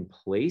is in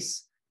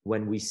place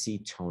when we see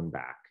tone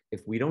back.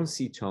 If we don't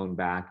see tone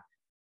back,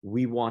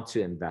 we want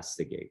to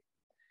investigate.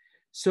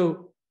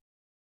 So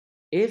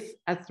if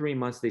at 3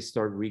 months they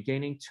start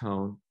regaining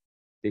tone,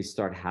 they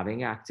start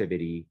having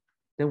activity,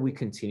 then we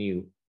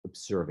continue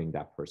observing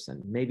that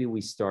person. Maybe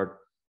we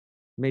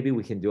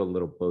can do a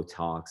little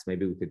Botox,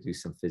 maybe we could do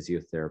some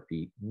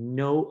physiotherapy,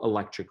 no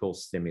electrical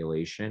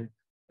stimulation.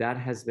 That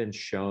has been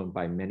shown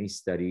by many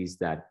studies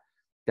that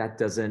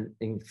doesn't,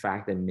 in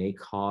fact, it may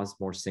cause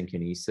more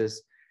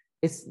synkinesis.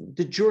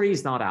 The jury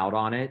is not out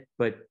on it,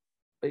 but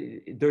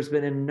there's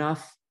been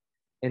enough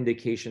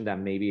indication that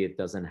maybe it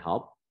doesn't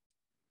help.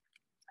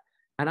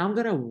 And I'm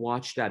going to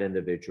watch that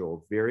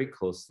individual very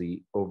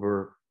closely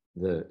over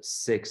the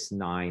 6,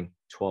 9,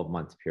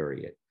 12-month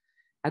period.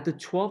 At the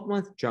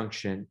 12-month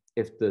junction,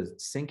 if the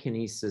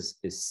synkinesis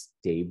is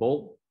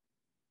stable,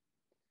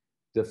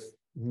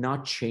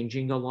 not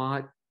changing a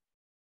lot,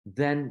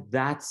 then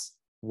that's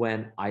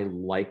when I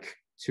like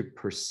to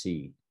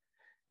proceed.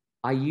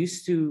 I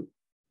used to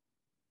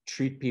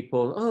treat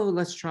people, oh,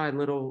 let's try a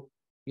little,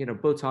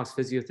 Botox,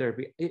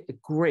 physiotherapy.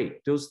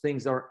 Great. Those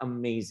things are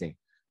amazing.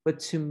 But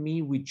to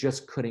me, we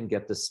just couldn't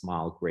get the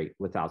smile great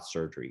without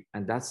surgery.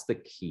 And that's the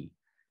key,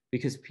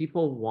 because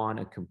people want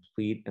a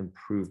complete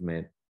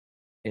improvement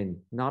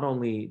in not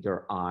only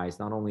their eyes,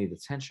 not only the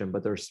tension,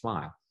 but their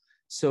smile.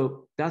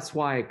 So that's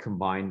why I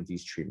combine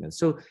these treatments.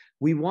 So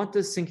we want the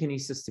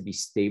synkinesis to be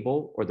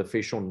stable, or the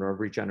facial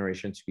nerve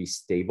regeneration to be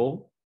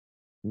stable.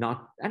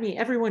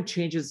 Everyone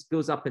changes,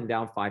 goes up and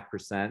down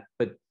 5%,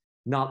 but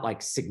not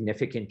like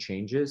significant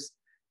changes.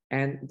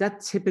 And that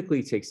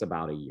typically takes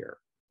about a year.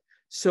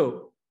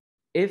 So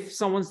if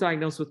someone's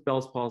diagnosed with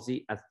Bell's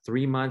palsy at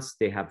 3 months,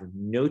 they have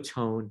no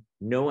tone,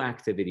 no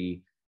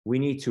activity, we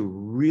need to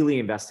really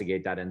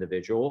investigate that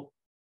individual.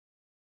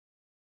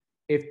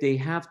 If they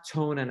have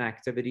tone and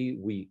activity,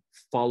 we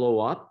follow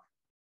up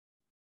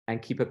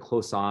and keep a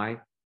close eye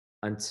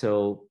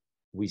until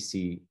we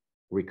see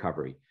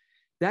recovery.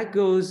 That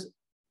goes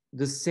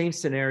the same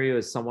scenario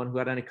as someone who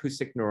had an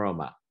acoustic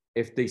neuroma.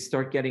 If they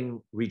start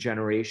getting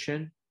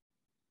regeneration,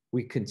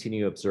 we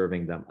continue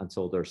observing them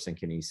until their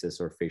synkinesis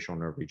or facial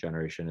nerve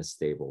regeneration is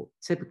stable.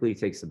 Typically, it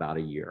takes about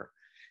a year.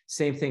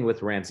 Same thing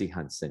with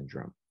Ramsay-Hunt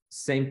syndrome.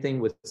 Same thing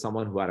with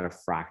someone who had a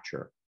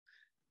fracture.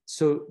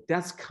 So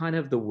that's kind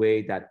of the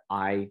way that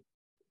I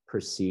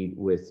proceed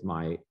with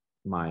my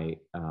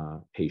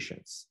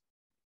patients.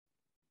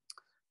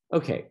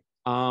 Okay.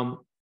 Are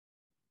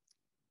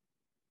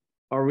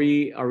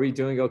we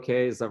doing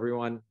okay? Is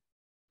everyone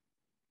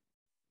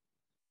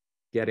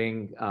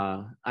getting?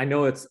 I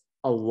know it's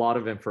a lot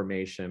of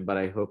information, but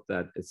I hope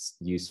that it's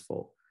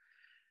useful.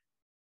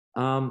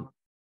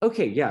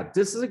 Okay, yeah,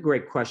 this is a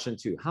great question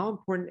too. How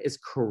important is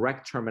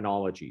correct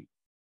terminology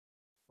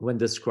when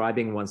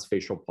describing one's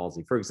facial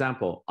palsy? For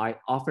example, I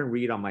often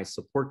read on my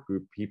support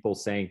group people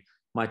saying,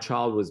 my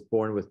child was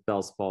born with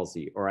Bell's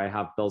palsy, or I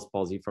have Bell's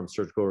palsy from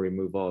surgical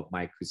removal of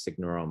my acoustic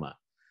neuroma.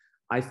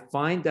 I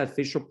find that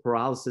facial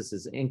paralysis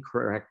is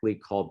incorrectly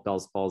called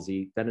Bell's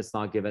palsy, then it's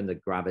not given the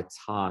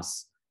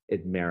gravitas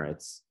it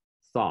merits.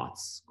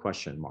 Thoughts?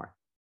 Question mark.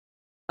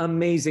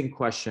 Amazing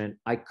question.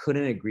 I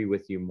couldn't agree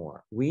with you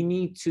more. We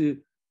need to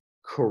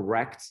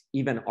correct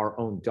even our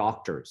own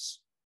doctors.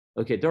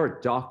 Okay, there are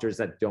doctors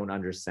that don't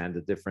understand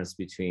the difference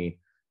between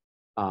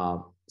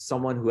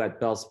someone who had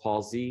Bell's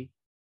palsy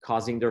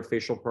causing their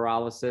facial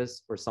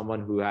paralysis or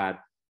someone who had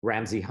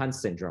Ramsay-Hunt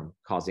syndrome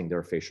causing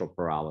their facial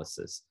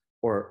paralysis,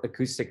 or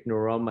acoustic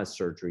neuroma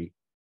surgery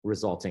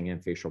resulting in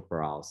facial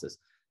paralysis.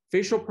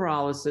 Facial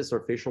paralysis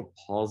or facial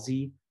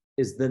palsy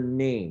is the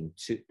name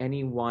to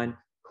anyone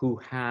who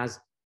has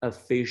a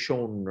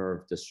facial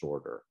nerve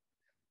disorder.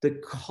 The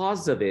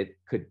cause of it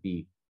could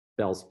be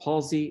Bell's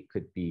palsy,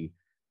 could be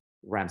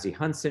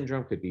Ramsay-Hunt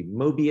syndrome, could be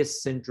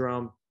Mobius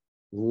syndrome,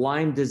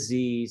 Lyme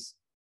disease,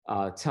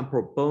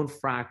 temporal bone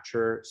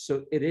fracture.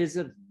 So it is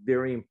a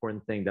very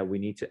important thing that we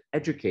need to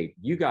educate.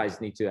 You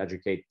guys need to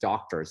educate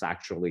doctors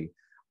actually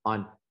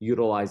on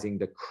utilizing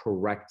the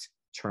correct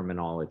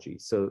terminology.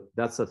 So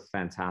that's a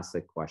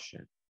fantastic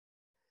question.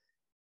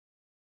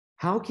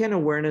 How can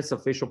awareness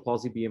of facial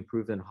palsy be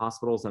improved in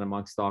hospitals and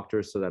amongst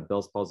doctors so that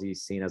Bell's palsy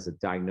is seen as a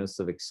diagnosis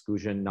of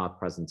exclusion, not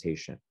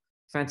presentation?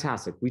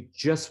 Fantastic. We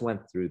just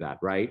went through that,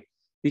 right?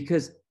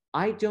 Because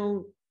I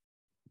don't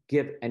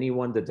give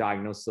anyone the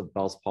diagnosis of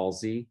Bell's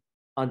palsy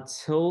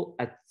until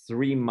at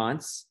 3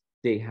 months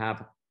they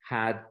have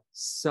had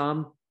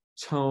some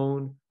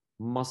tone,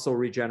 muscle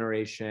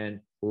regeneration,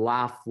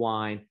 laugh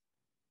line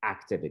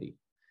activity.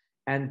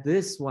 And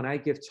this, when I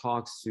give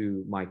talks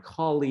to my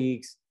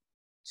colleagues,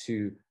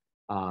 to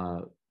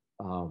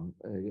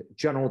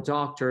general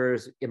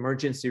doctors,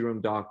 emergency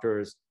room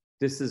doctors,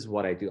 this is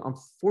what I do.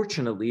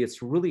 Unfortunately,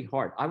 it's really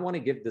hard. I want to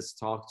give this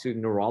talk to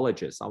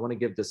neurologists. I want to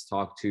give this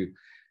talk to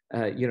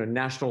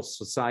national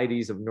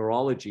societies of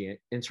neurology,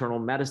 internal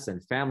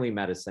medicine, family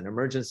medicine,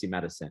 emergency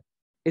medicine.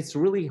 It's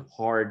really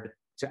hard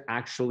to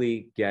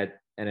actually get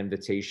an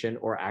invitation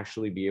or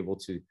actually be able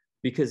to,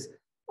 because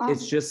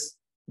it's just,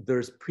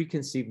 there's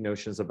preconceived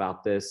notions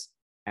about this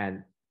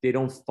and they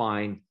don't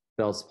find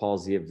Bell's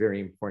palsy a very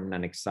important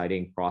and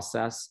exciting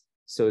process.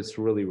 So it's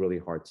really, really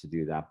hard to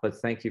do that. But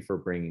thank you for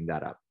bringing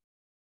that up.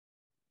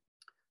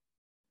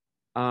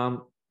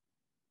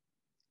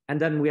 And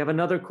then we have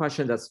another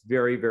question that's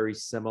very, very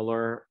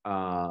similar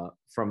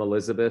from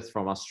Elizabeth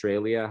from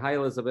Australia. Hi,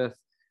 Elizabeth.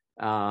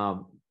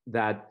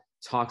 That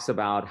talks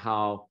about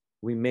how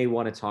we may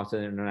want to talk to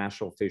the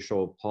international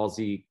facial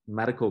palsy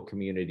medical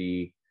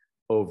community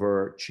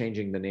over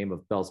changing the name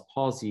of Bell's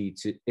palsy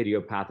to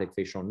idiopathic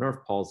facial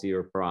nerve palsy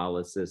or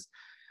paralysis.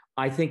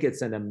 I think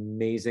it's an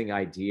amazing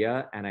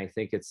idea, and I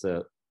think it's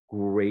a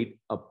great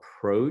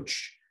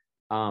approach.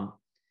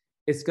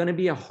 It's going to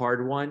be a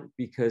hard one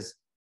because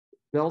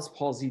Bell's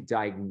palsy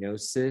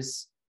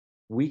diagnosis,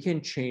 we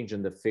can change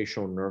in the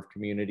facial nerve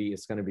community.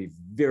 It's going to be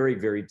very,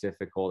 very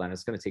difficult, and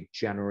it's going to take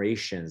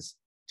generations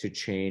to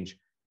change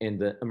in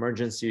the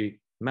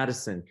emergency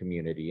medicine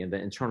community, in the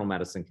internal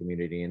medicine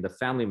community, in the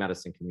family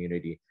medicine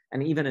community,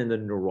 and even in the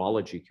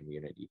neurology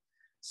community.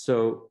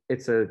 So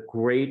it's a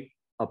great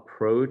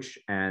approach,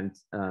 and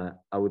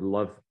I would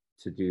love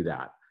to do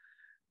that.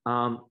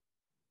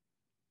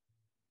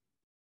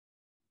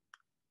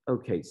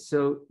 Okay,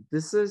 so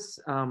this is,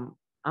 I'm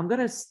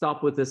gonna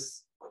stop with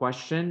this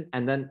question,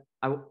 and then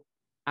I'm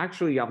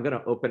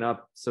gonna open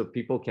up so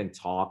people can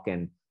talk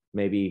and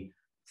maybe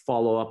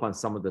follow up on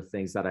some of the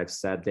things that I've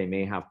said. They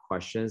may have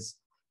questions.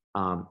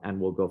 And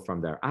we'll go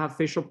from there. I have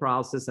facial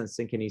paralysis and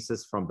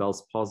synkinesis from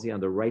Bell's palsy on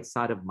the right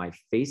side of my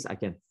face. I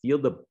can feel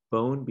the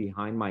bone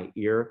behind my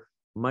ear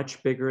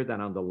much bigger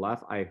than on the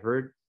left. I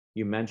heard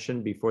you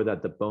mentioned before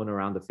that the bone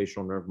around the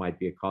facial nerve might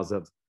be a cause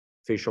of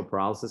facial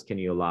paralysis. Can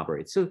you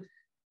elaborate? So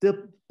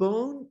the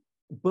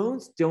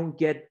bones don't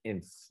get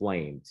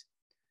inflamed.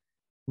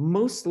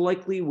 Most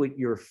likely what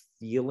you're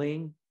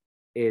feeling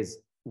is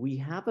we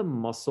have a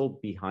muscle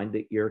behind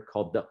the ear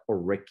called the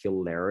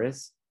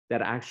auricularis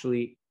that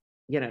actually,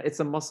 it's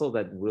a muscle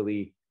that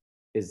really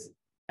is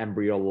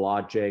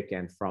embryologic,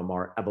 and from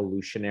our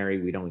evolutionary,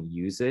 we don't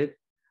use it.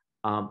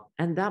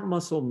 And that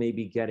muscle may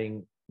be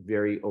getting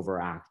very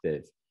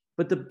overactive.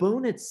 But the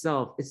bone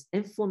itself is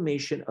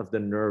inflammation of the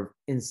nerve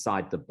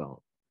inside the bone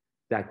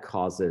that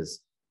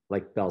causes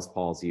like Bell's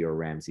palsy or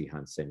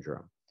Ramsay-Hunt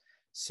syndrome.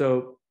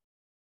 So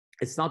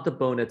it's not the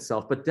bone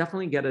itself, but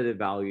definitely get it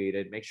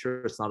evaluated. Make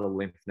sure it's not a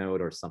lymph node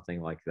or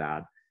something like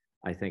that.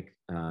 I think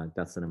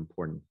that's an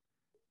important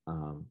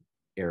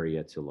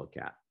area to look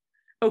at.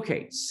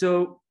 Okay,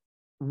 so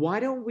why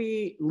don't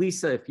we,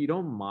 Lisa, if you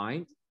don't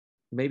mind,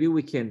 maybe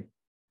we can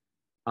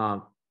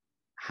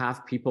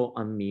have people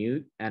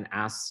unmute and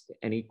ask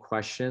any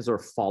questions or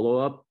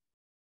follow-up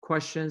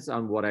questions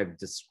on what I've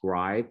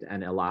described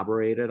and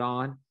elaborated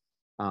on,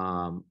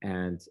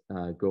 and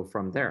go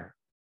from there.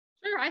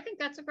 Sure, I think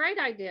that's a great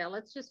idea.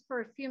 Let's just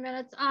for a few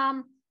minutes.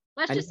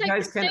 Let's and just you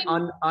guys can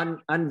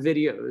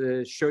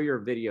unvideo, show your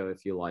video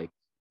if you like,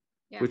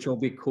 which will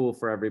be cool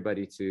for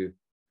everybody to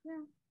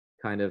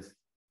kind of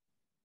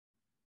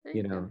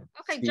you know,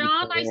 okay, speech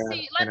John, I area,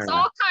 see. Let's interact.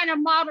 all kind of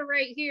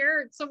moderate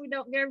here so we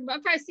don't get everybody.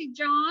 Okay, I see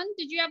John.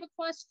 Did you have a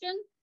question?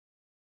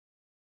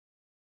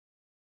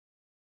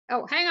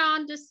 Oh, hang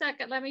on just a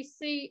second. Let me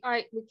see. All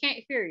right, we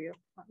can't hear you.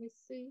 Let me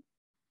see.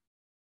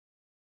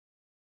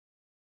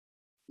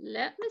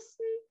 Let me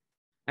see.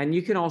 And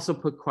you can also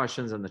put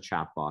questions in the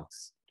chat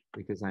box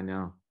because I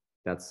know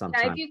that's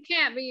sometimes. Yeah, if you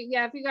can't be,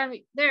 yeah, if you got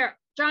me there.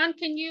 John,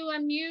 can you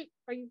unmute?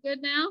 Are you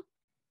good now?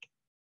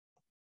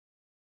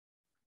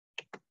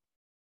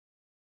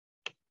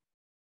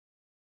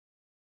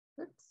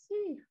 Let's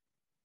see.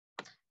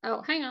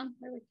 Oh, hang on.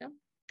 There we go.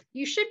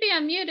 You should be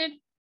unmuted.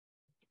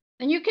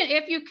 And you can,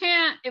 if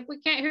we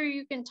can't hear you,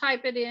 you can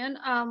type it in.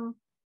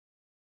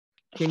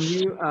 Can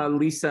you,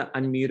 Lisa,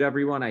 unmute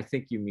everyone? I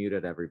think you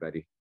muted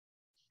everybody.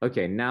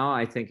 Okay, now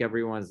I think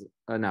everyone's,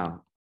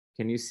 no.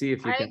 Can you see if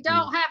you can? I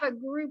don't have a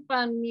group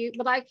unmute,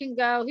 but I can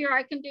go here.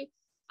 I can do,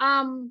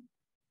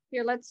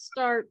 here, let's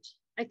start.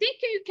 I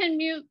think you can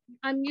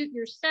unmute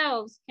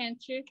yourselves,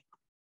 can't you?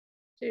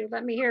 So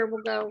let me hear,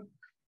 we'll go.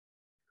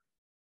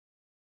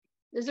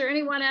 Is there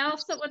anyone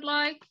else that would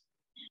like?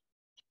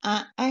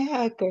 I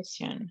have a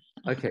question.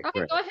 Okay,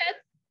 great. Go ahead.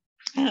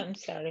 I'm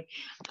sorry.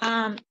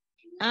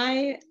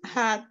 I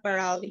had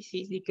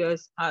paralysis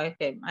because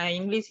my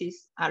English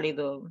is a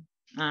little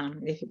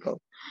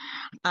difficult.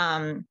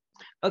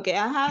 Okay,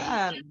 I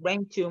had a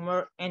brain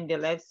tumor in the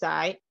left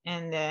side,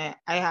 and I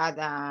had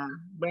a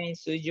brain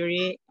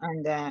surgery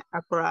and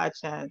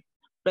approach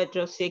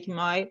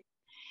retrosigmoid,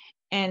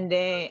 and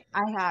I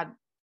had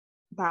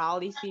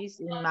paralysis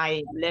in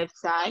my left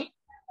side.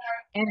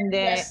 And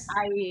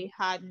I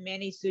had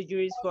many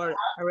surgeries for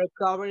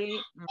recovery,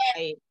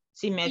 my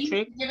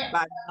symmetric,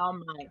 but not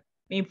my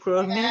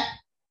improvement.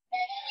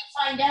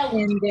 And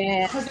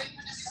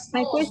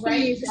my question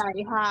is,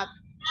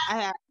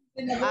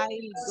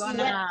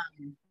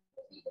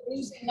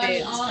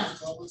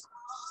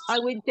 I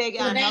will take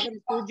another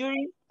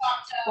surgery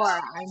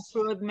for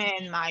improvement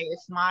in my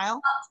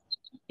smile.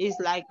 It's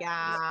like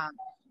a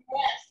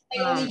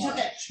I'm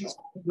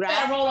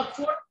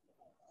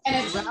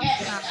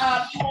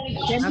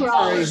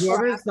sorry,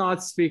 whoever's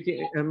not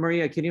speaking,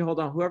 Maria, can you hold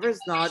on? Whoever's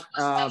not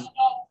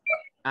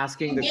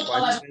asking the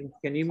question,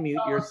 can you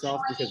mute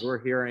yourself because we're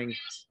hearing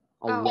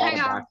a lot of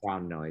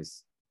background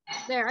noise.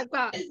 There, I've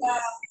got.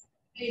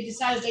 They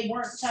decided they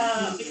weren't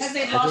because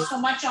they lost so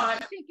much on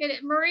it. I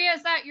think Maria,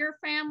 is that your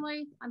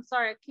family? I'm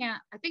sorry, I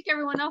can't. I think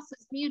everyone else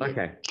is muted.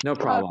 Okay, no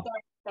problem.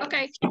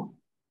 Okay,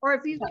 or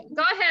if you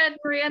go ahead,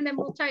 Maria, and then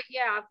we'll take.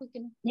 Yeah, if we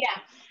can. Yeah.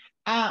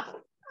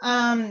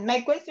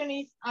 My question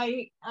is,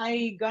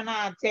 I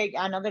gonna take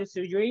another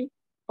surgery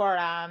for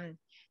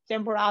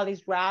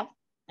temporalis graft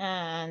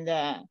and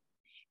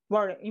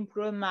for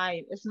improve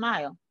my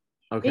smile.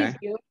 Okay.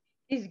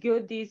 It's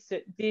good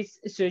this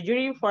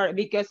surgery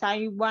because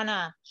I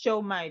wanna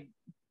show my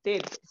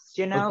teeth,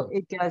 you know,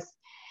 because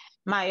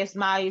my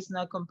smile is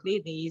not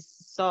complete,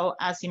 it's so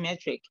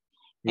asymmetric.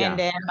 Yeah. And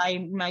then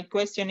my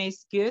question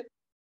is, good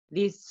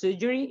this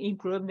surgery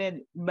improved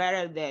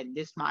better than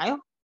the smile?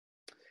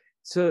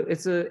 So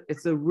it's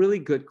a really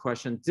good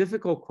question,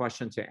 difficult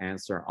question to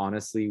answer,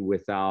 honestly,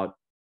 without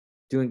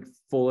doing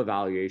full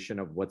evaluation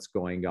of what's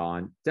going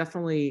on.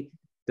 Definitely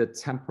the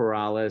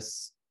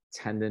temporalis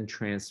tendon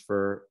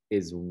transfer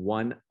is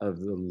one of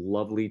the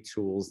lovely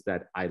tools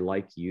that I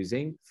like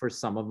using for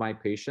some of my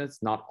patients,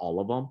 not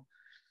all of them,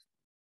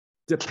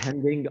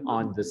 depending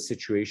on the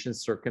situation,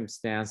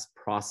 circumstance,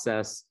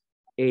 process,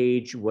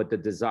 age, what the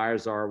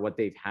desires are, what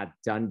they've had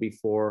done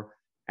before,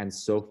 and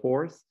so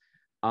forth.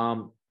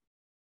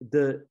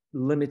 The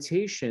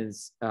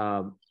limitations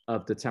of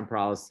the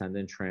temporalis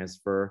tendon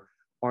transfer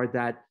are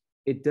that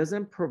it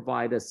doesn't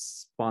provide a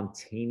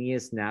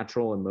spontaneous,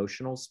 natural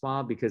emotional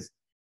spa because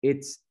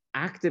it's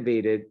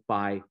activated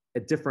by a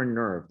different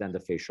nerve than the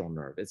facial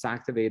nerve. It's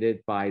activated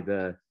by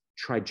the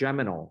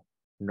trigeminal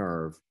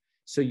nerve.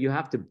 So you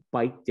have to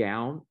bite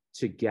down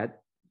to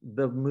get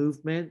the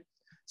movement.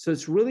 So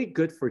it's really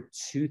good for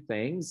two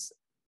things.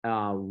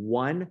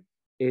 One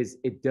is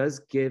it does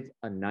give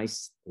a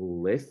nice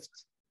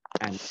lift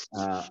and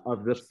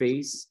of the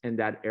face in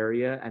that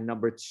area. And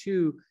number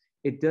two,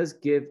 it does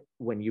give,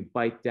 when you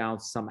bite down,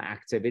 some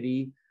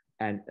activity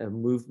and a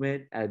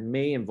movement. It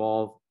may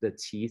involve the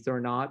teeth or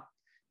not.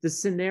 The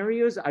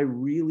scenarios I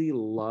really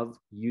love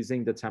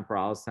using the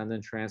temporalis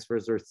tendon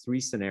transfers are three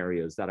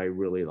scenarios that I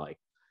really like.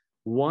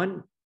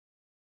 One,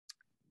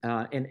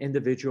 in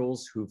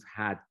individuals who've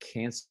had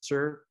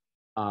cancer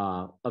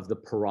of the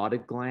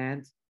parotid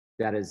gland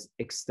that is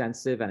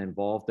extensive and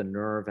involved the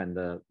nerve and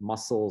the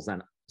muscles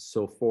and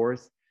so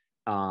forth.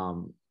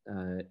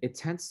 It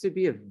tends to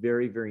be a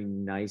very, very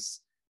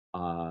nice,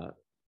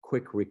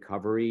 quick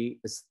recovery.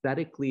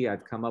 Aesthetically,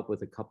 I've come up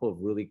with a couple of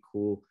really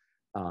cool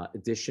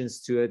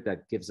additions to it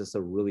that gives us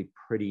a really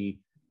pretty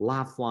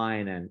laugh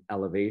line and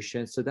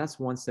elevation. So that's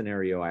one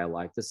scenario I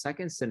like. The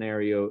second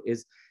scenario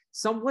is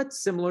somewhat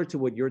similar to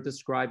what you're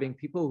describing,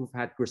 people who've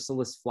had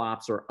gracilis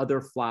flaps or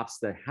other flaps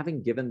that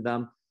haven't given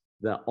them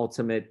the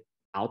ultimate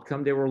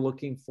outcome they were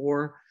looking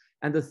for.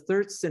 And the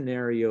third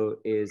scenario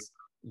is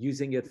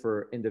using it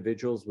for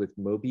individuals with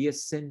Mobius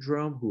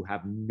syndrome who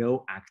have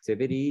no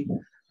activity.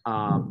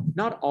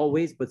 Not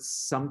always, but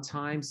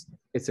sometimes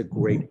it's a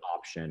great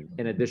option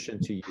in addition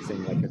to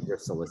using like a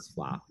gracilis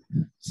flap.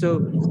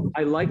 So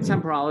I like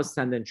temporalis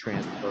tendon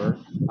transfer.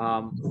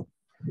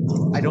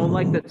 I don't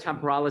like the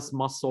temporalis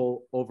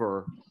muscle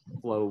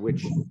overflow,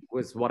 which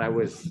was what I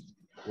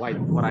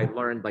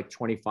learned like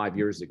 25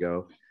 years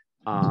ago.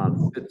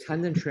 The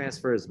tendon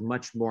transfer is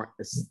much more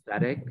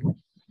aesthetic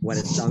when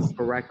it's done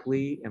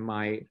correctly, in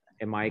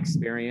my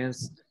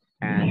experience,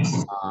 and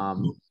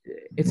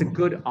it's a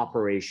good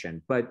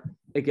operation. But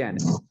again,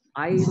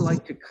 I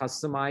like to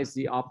customize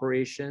the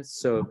operation,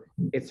 so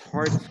it's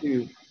hard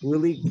to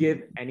really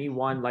give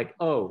anyone like,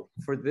 oh,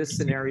 for this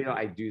scenario,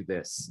 I do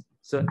this.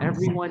 So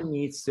everyone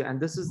needs to, and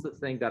this is the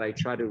thing that I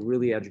try to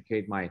really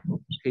educate my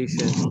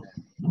patients,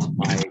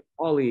 my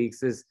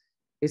colleagues, is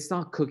it's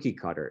not cookie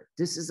cutter.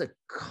 This is a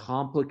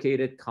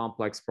complicated,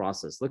 complex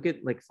process. Look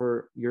at, like,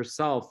 for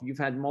yourself, you've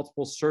had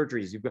multiple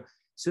surgeries.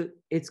 So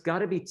it's got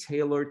to be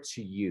tailored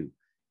to you.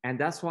 And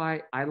that's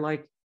why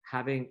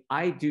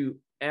I do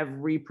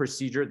every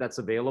procedure that's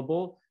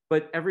available,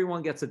 but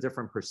everyone gets a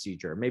different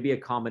procedure, maybe a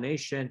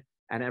combination,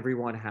 and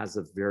everyone has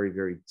a very,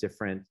 very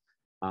different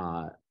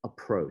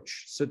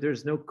approach. So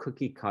there's no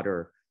cookie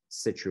cutter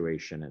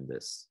situation in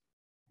this.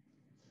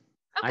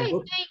 Okay,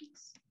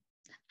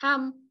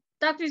 thanks.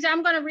 Dr. Z,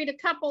 I'm going to read a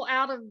couple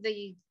out of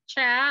the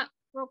chat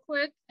real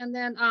quick. And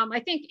then I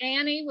think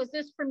Annie, was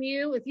this from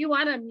you? If you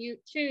want to mute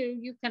too,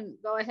 you can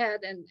go ahead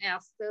and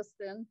ask this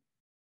then.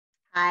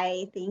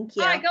 Hi, thank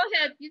you. All right, go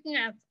ahead. You can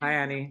ask. Hi,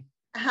 Annie.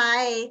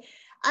 Hi.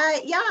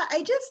 Yeah,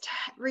 I just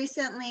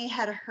recently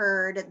had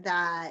heard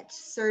that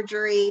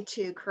surgery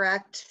to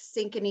correct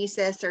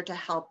synkinesis or to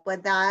help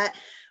with that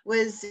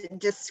was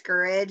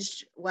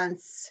discouraged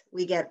once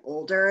we get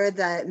older,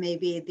 that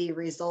maybe the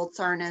results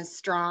aren't as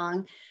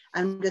strong.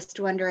 I'm just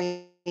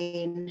wondering,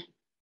 the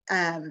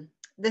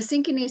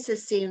synkinesis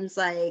seems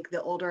like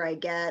the older I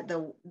get,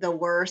 the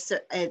worse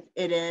it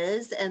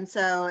is. And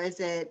so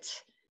is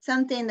it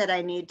something that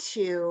I need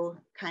to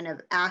kind of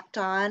act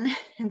on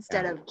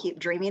instead of keep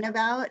dreaming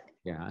about?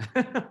 Yeah.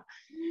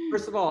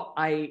 First of all,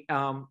 I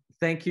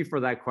thank you for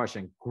that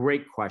question.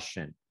 Great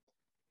question.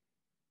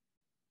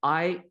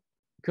 I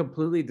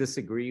completely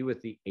disagree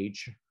with the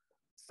age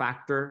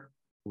factor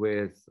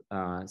with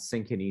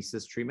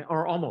synkinesis treatment,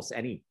 or almost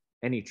any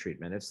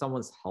treatment. If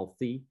someone's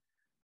healthy,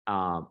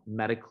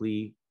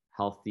 medically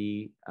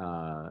healthy,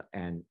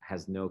 and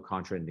has no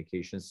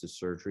contraindications to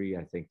surgery,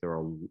 I think there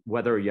are,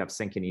 whether you have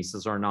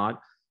synkinesis or not,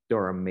 there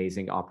are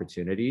amazing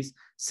opportunities.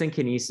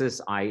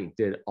 Synkinesis, I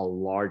did a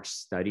large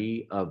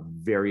study of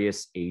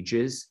various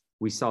ages.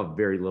 We saw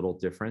very little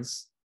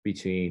difference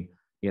between,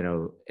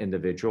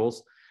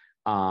 individuals.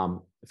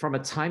 From a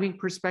timing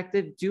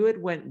perspective, do it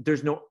when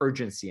there's no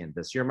urgency in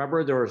this. You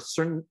remember, there are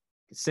certain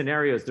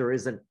scenarios there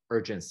is an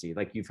urgency,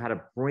 like you've had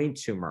a brain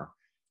tumor,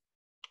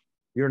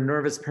 your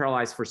nerve is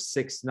paralyzed for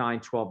 6, 9,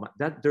 12 months,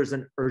 that there's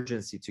an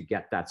urgency to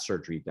get that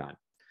surgery done.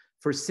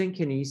 For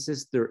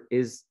synkinesis,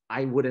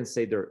 I wouldn't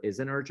say there is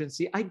an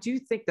urgency. I do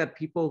think that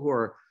people who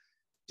are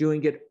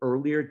doing it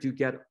earlier do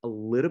get a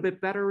little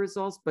bit better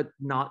results, but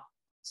not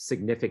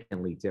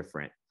significantly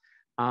different.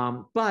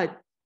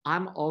 But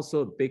I'm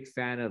also a big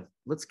fan of,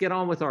 let's get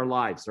on with our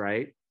lives,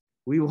 right?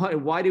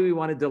 Why do we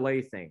want to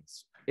delay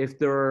things? If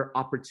there are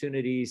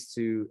opportunities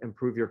to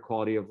improve your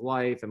quality of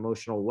life,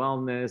 emotional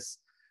wellness,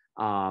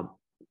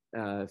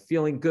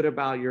 feeling good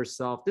about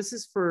yourself, this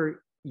is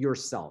for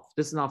yourself.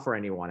 This is not for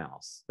anyone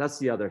else. That's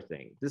the other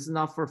thing. This is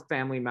not for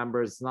family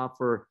members, it's not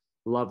for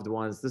loved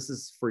ones. This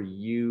is for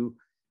you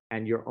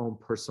and your own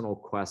personal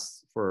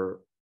quest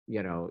for,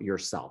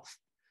 yourself.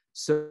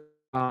 So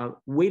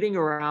waiting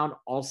around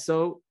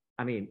also,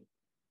 I'm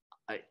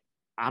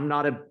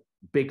not a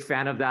big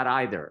fan of that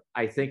either.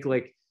 I think,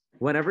 like,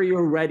 whenever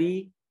you're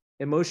ready,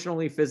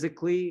 emotionally,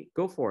 physically,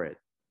 go for it,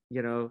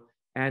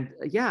 and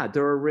yeah,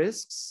 there are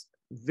risks,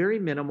 very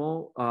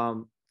minimal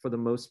for the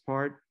most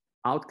part,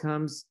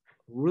 outcomes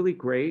really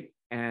great.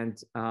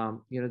 And,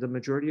 the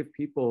majority of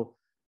people,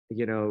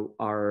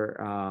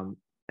 are,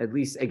 at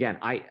least, again,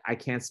 I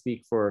can't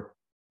speak for,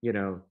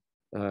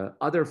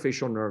 other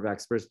facial nerve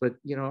experts, but,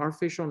 our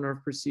facial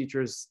nerve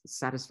procedures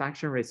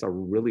satisfaction rates are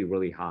really,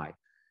 really high.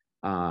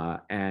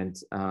 And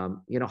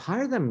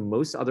higher than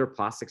most other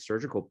plastic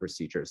surgical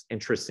procedures,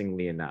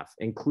 interestingly enough,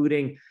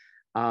 including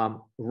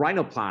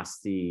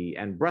rhinoplasty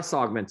and breast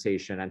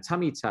augmentation and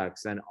tummy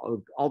tucks and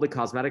all the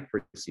cosmetic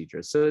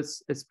procedures. So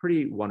it's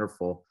pretty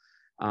wonderful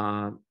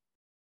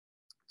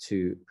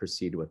to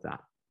proceed with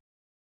that.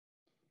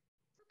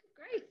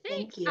 Great,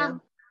 thanks.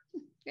 Thank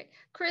you.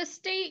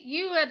 Christy,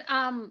 you had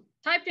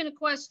typed in a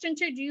question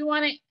too. Do you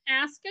want to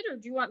ask it, or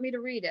do you want me to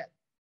read it?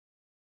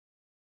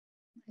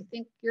 I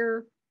think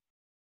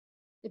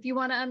if you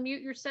want to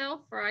unmute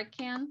yourself, or I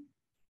can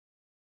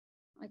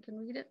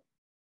read it.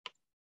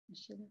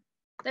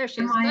 There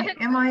she is.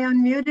 Am I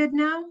unmuted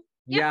now?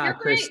 Yeah, you're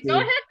great. Christy. Go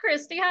ahead,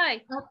 Christy.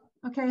 Hi.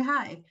 Okay,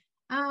 hi.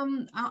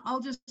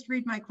 I'll just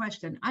read my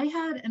question. I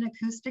had an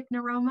acoustic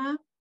neuroma,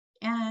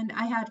 and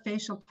I had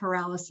facial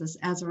paralysis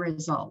as a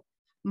result.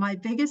 My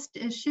biggest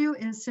issue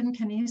is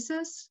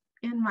synkinesis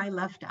in my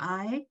left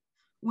eye,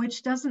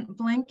 which doesn't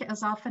blink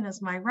as often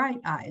as my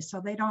right eye. So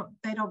they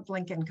don't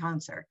blink in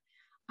concert.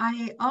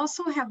 I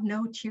also have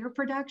no tear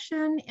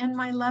production in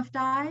my left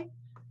eye.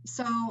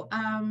 So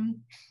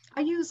I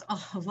use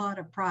a lot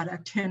of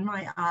product in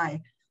my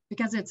eye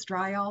because it's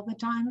dry all the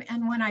time.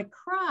 And when I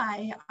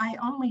cry, I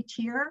only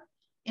tear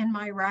in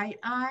my right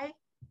eye.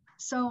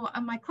 So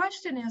my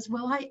question is,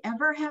 will I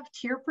ever have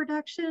tear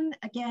production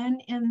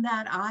again in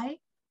that eye?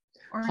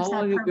 Or How is that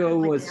long ago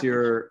permanently was damaged?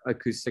 your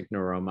acoustic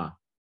neuroma?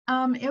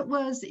 It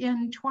was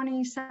in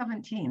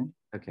 2017.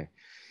 Okay.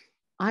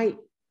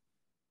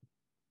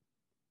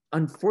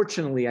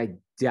 Unfortunately, I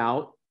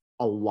doubt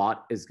a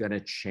lot is going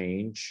to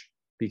change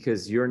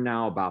because you're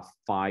now about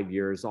 5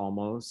 years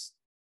almost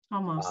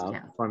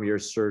Yeah. from your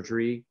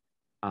surgery.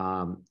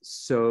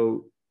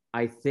 So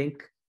I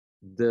think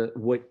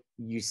what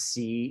you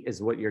see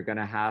is what you're going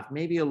to have.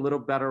 Maybe a little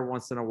better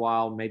once in a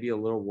while, maybe a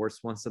little worse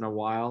once in a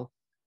while.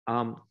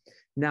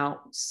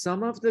 Now,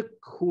 some of the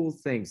cool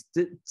things,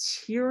 the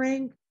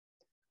tearing,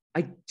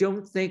 I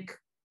don't think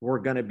we're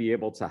going to be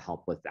able to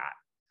help with that,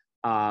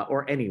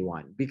 or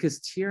anyone, because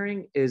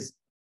tearing is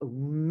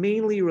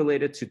mainly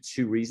related to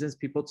two reasons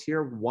people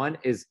tear. One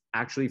is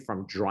actually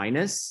from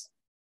dryness,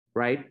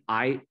 right?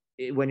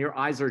 When your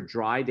eyes are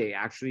dry, they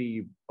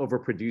actually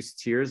overproduce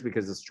tears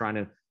because it's trying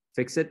to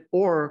fix it,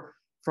 or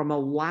from a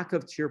lack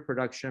of tear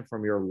production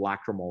from your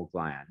lacrimal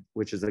gland,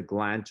 which is a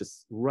gland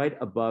just right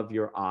above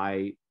your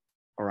eye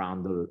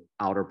around the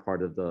outer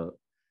part of the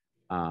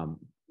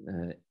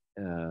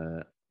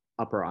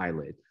upper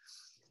eyelid.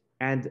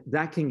 And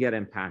that can get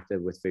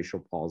impacted with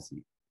facial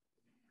palsy.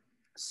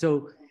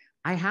 So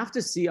I have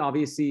to see,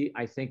 obviously,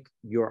 I think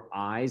your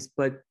eyes,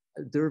 but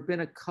there have been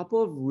a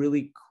couple of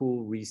really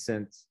cool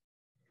recent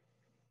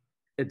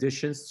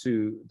additions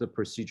to the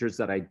procedures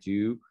that I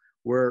do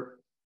where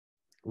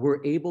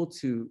we're able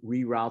to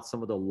reroute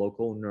some of the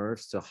local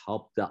nerves to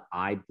help the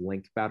eye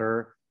blink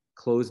better,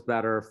 close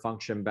better,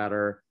 function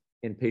better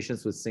in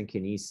patients with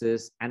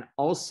synkinesis, and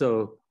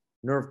also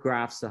nerve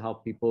grafts to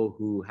help people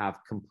who have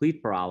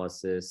complete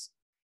paralysis,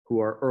 who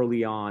are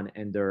early on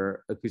in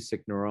their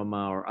acoustic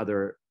neuroma or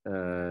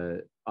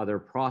other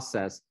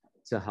process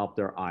to help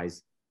their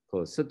eyes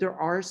close. So there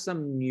are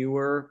some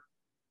newer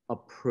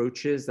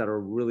approaches that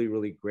are really,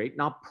 really great,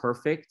 not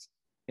perfect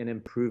in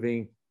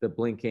improving the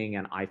blinking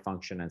and eye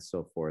function and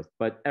so forth,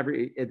 but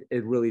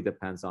it really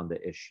depends on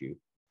the issue.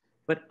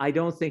 But I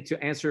don't think,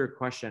 to answer your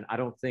question, I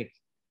don't think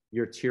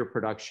your tear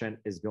production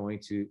is going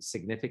to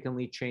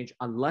significantly change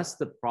unless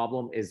the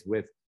problem is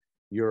with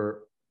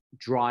your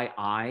dry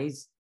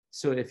eyes.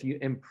 So if you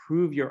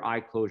improve your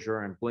eye closure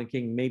and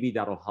blinking, maybe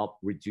that'll help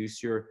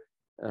reduce your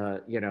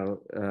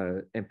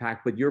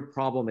impact. But your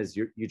problem is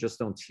you just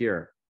don't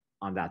tear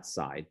on that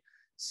side.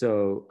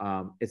 So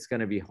it's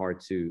going to be hard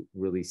to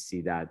really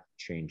see that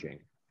changing.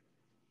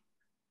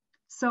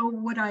 So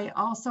would I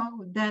also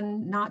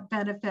then not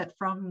benefit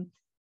from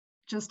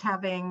just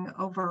having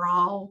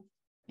overall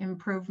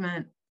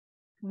improvement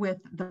with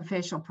the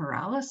facial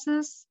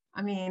paralysis?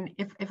 I mean,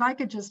 if I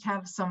could just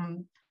have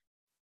some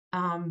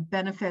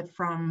benefit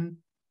from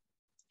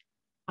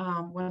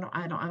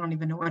I don't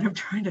even know what I'm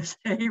trying to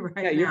say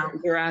right now.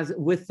 Whereas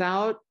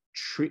without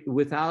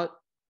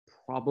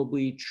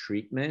probably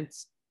treatment,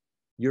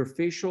 your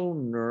facial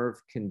nerve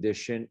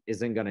condition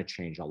isn't going to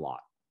change a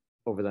lot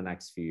over the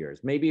next few years.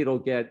 Maybe it'll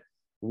get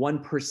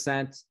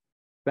 1%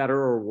 better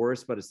or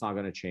worse, but it's not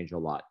going to change a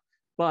lot.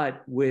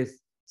 But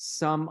with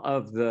some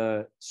of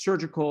the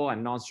surgical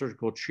and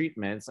non-surgical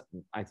treatments,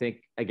 I think,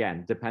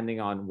 again,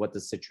 depending on what the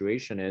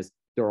situation is,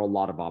 there are a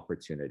lot of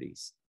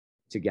opportunities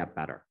to get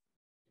better.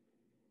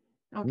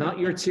 Okay. Not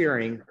your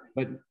tearing,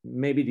 but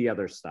maybe the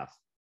other stuff.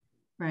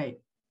 Right.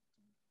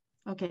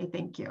 Okay,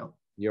 thank you.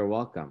 You're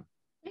welcome.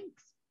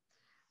 Thanks.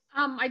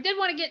 I did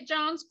want to get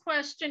John's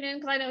question in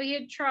because I know he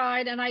had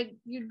tried, and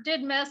you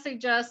did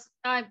message us.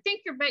 I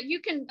think you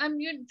can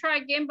unmute and try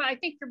again, but I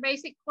think your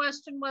basic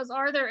question was,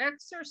 are there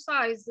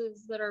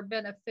exercises that are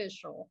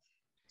beneficial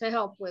to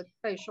help with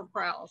facial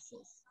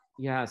paralysis?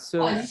 Yeah,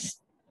 so Eva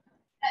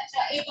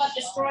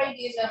destroyed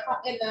in the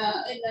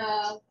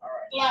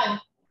blood.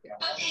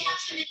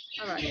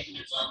 All right.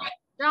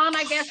 John,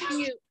 I guess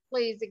mute,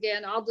 please,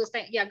 again. I'll just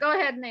think, yeah, go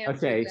ahead and answer.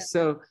 Okay,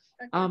 so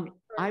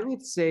I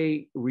would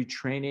say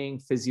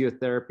retraining,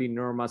 physiotherapy,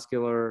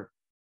 neuromuscular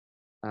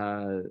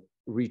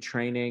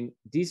retraining,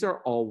 these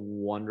are all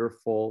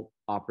wonderful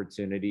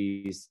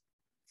opportunities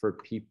for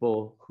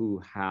people who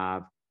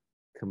have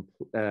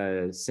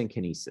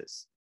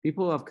synkinesis.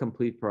 People who have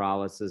complete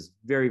paralysis,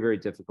 very, very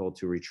difficult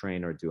to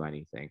retrain or do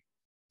anything.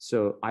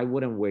 So I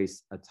wouldn't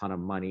waste a ton of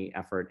money,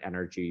 effort,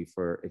 energy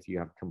if you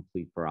have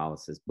complete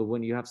paralysis. But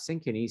when you have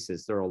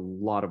synkinesis, there are a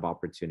lot of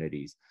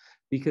opportunities,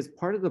 because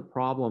part of the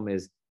problem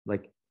is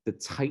like the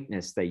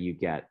tightness that you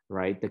get,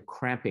 right? The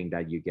cramping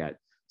that you get.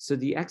 So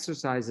the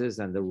exercises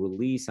and the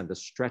release and the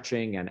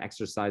stretching and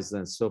exercises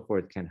and so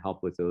forth can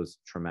help with those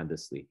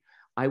tremendously.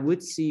 I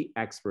would see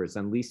experts,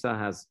 and Lisa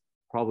has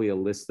probably a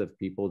list of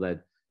people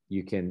that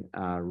you can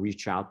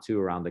reach out to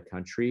around the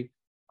country.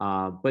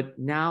 But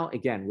now,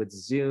 again, with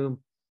Zoom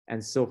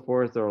and so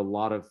forth, there are a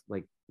lot of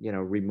like,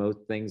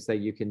 remote things that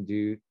you can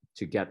do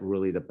to get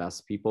really the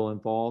best people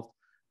involved.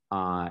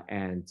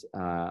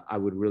 I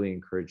would really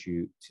encourage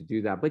you to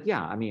do that. But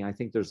yeah, I mean, I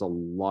think there's a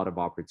lot of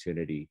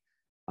opportunity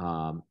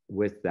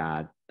with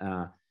that.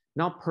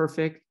 Not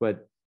perfect,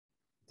 but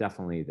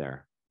definitely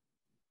there.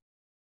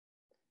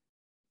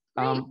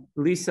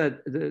 Lisa,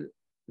 the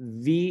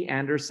V.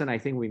 Anderson, I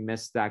think we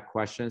missed that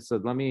question. So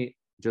let me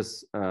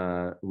just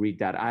read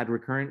that. I had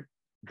recurrent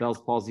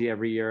Bell's palsy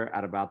every year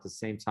at about the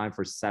same time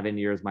for 7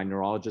 years. My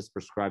neurologist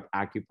prescribed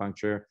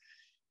acupuncture.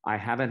 I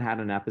haven't had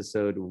an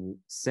episode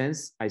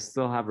since. I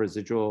still have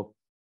residual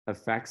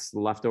effects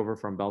left over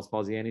from Bell's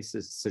palsy. Any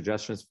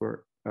suggestions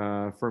for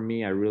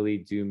me? I really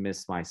do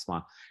miss my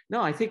smile.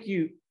 No, I think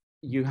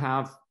you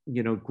have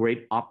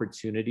great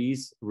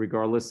opportunities,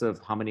 regardless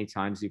of how many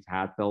times you've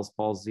had Bell's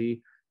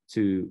palsy,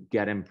 to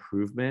get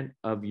improvement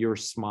of your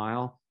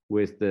smile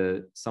with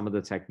some of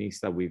the techniques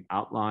that we've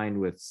outlined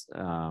with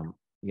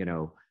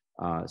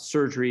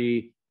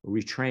surgery,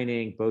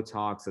 retraining,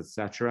 Botox,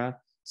 etc.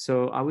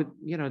 So I would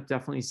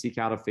definitely seek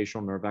out a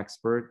facial nerve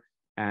expert,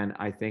 and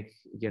I think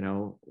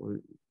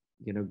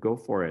go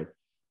for it.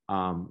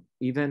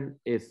 Even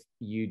if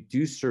you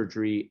do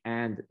surgery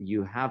and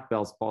you have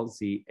Bell's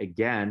palsy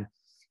again,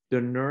 the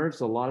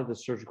nerves, a lot of the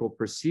surgical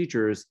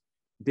procedures,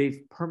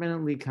 they've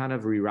permanently kind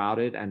of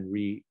rerouted and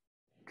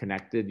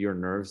reconnected your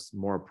nerves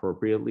more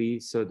appropriately.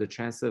 So the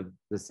chance of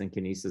the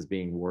synkinesis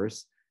being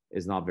worse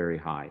is not very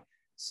high.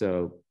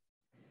 So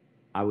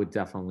I would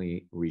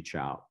definitely reach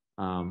out.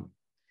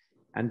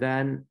 And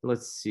then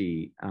let's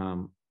see.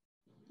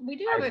 We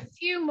do have a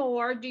few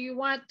more. Do you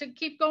want to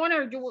keep going,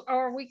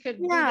 or we could?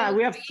 Yeah,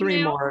 we have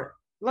three more.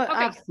 Let's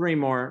okay. have three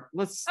more.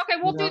 Let's. Okay,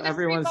 we'll do the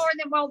 3 more, and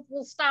then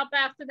we'll stop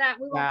after that.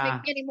 We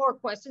won't take any more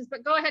questions.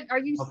 But go ahead. Are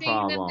you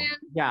seeing them then?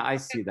 Yeah, I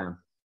see them.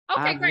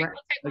 Okay, great.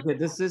 Okay,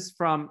 this is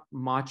from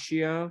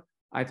Machio.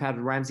 I've had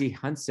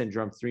Ramsay-Hunt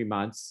syndrome 3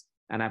 months,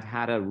 and I've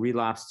had a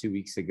relapse 2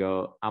 weeks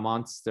ago. I'm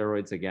on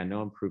steroids again.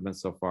 No improvement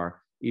so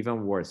far.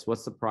 Even worse.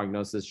 What's the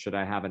prognosis? Should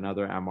I have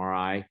another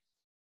MRI?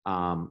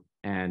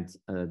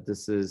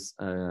 This is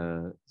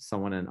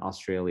someone in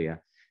Australia.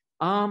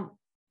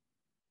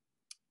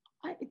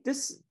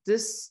 This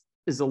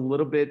is a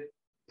little bit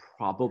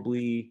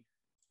probably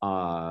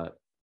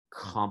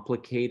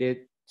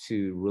complicated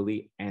to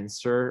really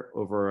answer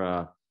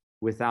over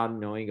without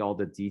knowing all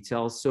the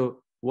details.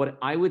 So what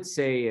I would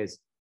say is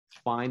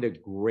find a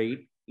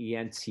great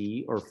ENT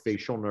or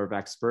facial nerve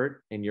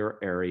expert in your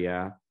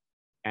area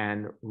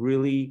and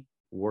really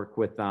work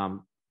with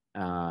them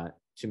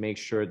to make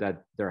sure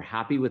that they're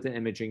happy with the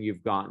imaging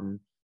you've gotten,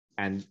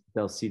 and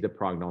they'll see the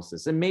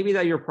prognosis. And maybe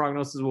that your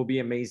prognosis will be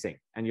amazing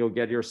and you'll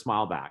get your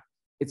smile back.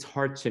 It's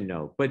hard to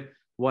know. But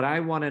what I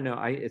want to know,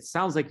 it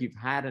sounds like you've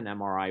had an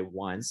MRI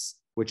once,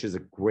 which is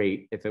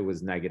great if it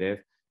was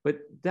negative, but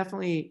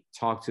definitely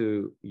talk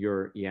to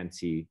your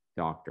ENT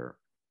doctor.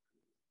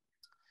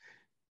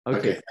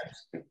 Okay.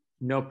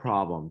 No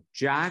problem.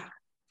 Jack,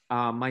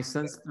 my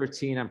son's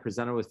 13 and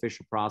presented with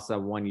facial paralysis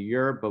at 1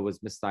 year, but was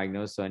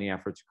misdiagnosed. So any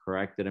effort to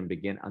correct didn't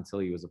begin until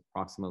he was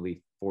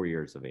approximately 4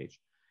 years of age.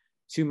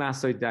 2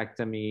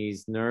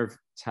 mastoidectomies, nerve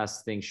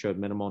testing showed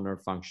minimal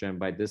nerve function.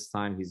 By this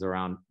time, he's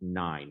around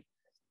 9.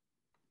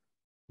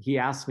 He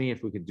asked me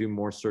if we could do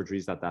more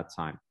surgeries at that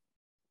time.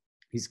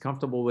 He's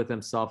comfortable with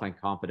himself and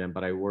confident,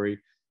 but I worry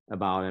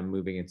about him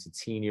moving into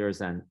teen years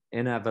and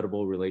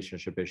inevitable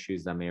relationship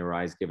issues that may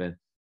arise given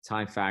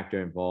time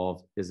factor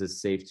involved. Is it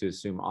safe to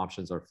assume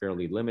options are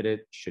fairly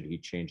limited? Should he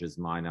change his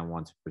mind and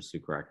want to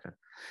pursue correction?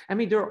 I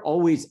mean, there are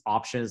always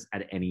options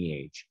at any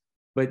age.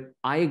 But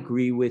I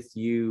agree with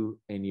you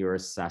in your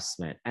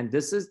assessment. And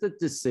this is the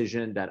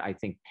decision that I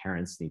think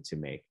parents need to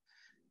make.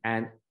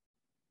 And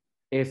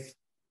if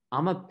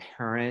I'm a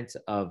parent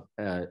of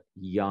a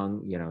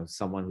young,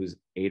 someone who's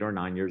 8 or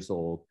 9 years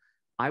old,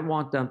 I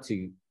want them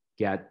to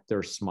get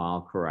their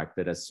smile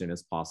corrected as soon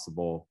as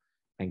possible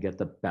and get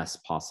the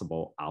best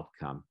possible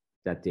outcome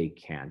that they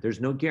can.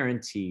 There's no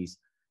guarantees,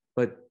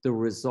 but the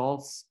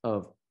results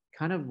of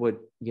kind of what,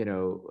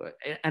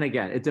 and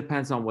again, it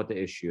depends on what the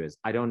issue is.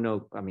 I don't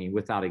know. I mean,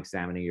 without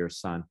examining your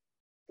son,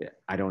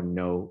 I don't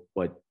know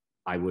what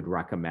I would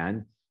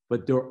recommend,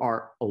 but there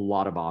are a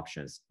lot of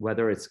options,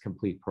 whether it's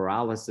complete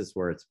paralysis,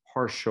 where it's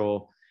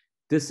partial.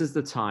 This is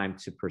the time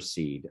to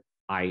proceed,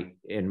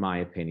 in my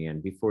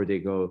opinion, before they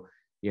go,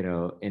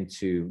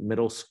 into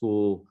middle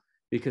school,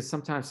 because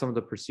sometimes some of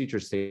the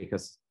procedures take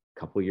us a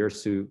couple of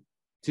years to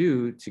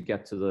do to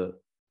get to the,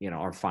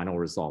 our final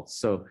results.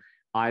 So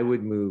I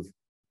would move,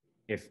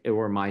 if it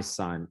were my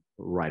son,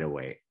 right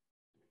away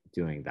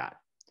doing that.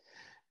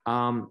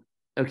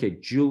 Okay,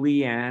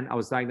 Julianne, I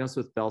was diagnosed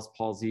with Bell's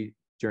palsy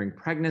during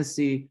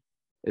pregnancy.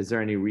 Is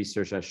there any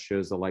research that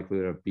shows the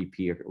likelihood of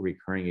BP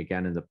recurring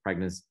again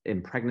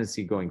in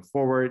pregnancy going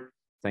forward?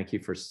 Thank you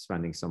for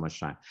spending so much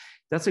time.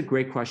 That's a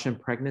great question.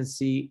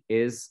 Pregnancy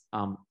is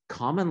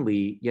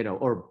commonly,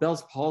 or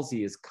Bell's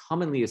palsy is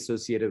commonly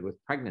associated with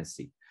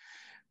pregnancy.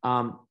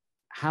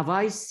 have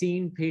I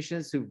seen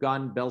patients who've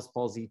gotten Bell's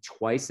palsy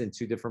twice in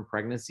 2 different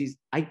pregnancies?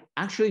 I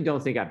actually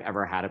don't think I've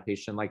ever had a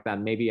patient like that.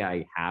 Maybe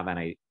I have and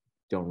I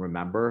don't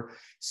remember.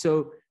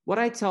 So what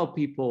I tell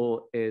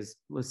people is,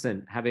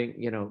 listen,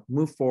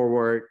 move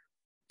forward,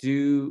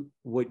 do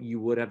what you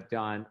would have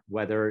done,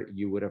 whether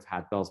you would have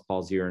had Bell's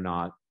palsy or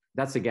not.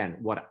 That's, again,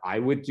 what I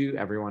would do.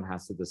 Everyone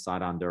has to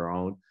decide on their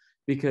own,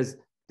 because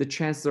the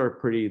chances are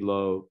pretty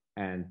low.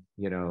 And,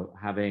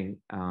 having,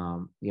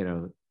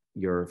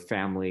 your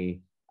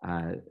family,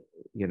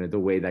 the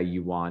way that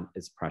you want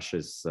is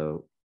precious.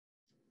 So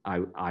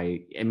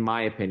in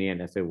my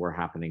opinion, if it were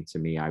happening to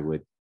me, I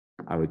would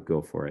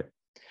go for it.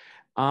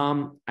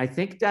 I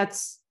think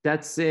that's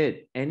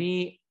it.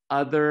 Any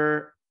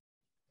other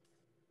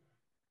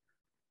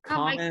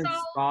comments, I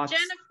saw thoughts?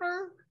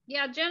 Jennifer.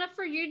 Yeah,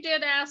 Jennifer, you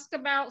did ask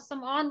about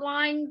some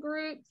online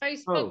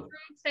Facebook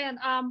groups, and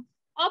I'll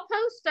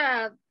post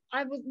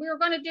we were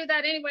going to do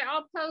that anyway.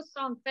 I'll post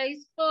on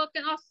Facebook,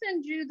 and I'll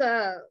send you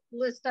the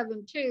list of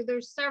them too.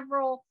 There's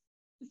several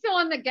to fill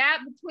in the gap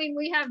between,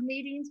 we have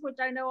meetings, which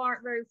I know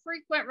aren't very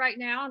frequent right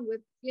now, and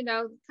with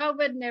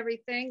COVID and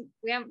everything,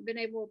 we haven't been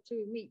able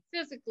to meet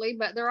physically,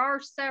 but there are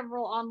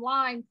several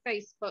online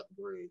Facebook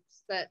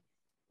groups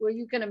where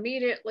you can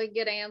immediately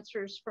get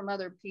answers from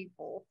other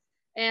people.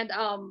 And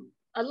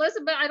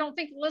Elizabeth, I don't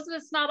think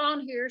Elizabeth's not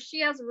on here. She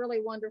has a really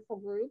wonderful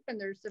group, and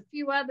there's a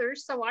few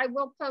others. So I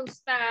will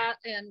post that,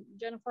 and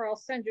Jennifer, I'll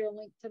send you a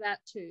link to that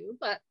too.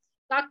 But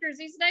Dr.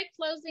 Zizadeh,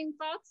 closing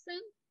thoughts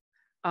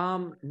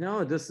then?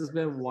 No, this has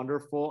been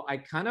wonderful. I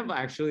kind of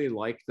actually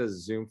like the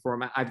Zoom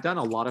format. I've done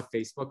a lot of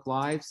Facebook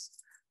Lives.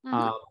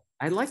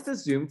 I like the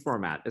Zoom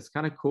format. It's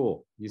kind of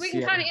cool. We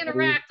can kind of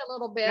interact a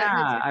little bit.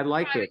 Yeah, I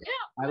like it.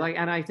 Yeah.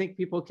 And I think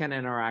people can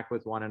interact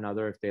with one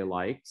another if they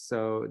like.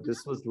 So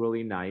this was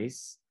really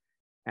nice.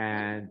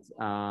 And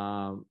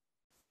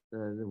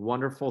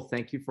wonderful.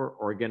 Thank you for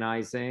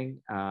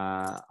organizing.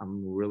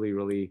 I'm really,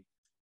 really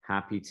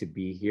happy to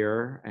be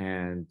here,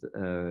 and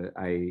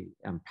I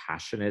am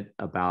passionate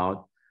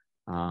about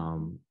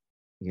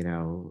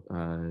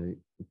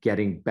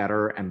getting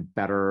better and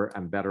better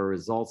and better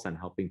results, and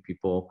helping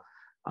people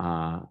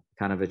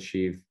kind of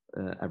achieve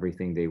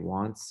everything they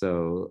want.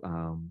 So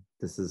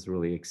this is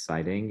really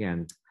exciting,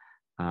 and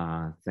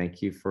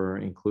thank you for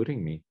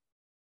including me.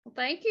 Well,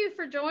 thank you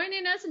for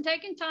joining us and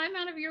taking time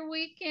out of your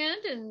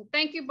weekend. And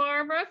thank you,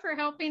 Barbara, for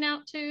helping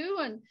out too.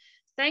 And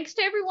thanks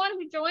to everyone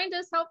who joined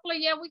us.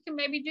 Hopefully, we can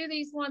maybe do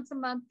these once a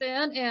month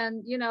then,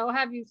 and,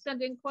 have you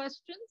send in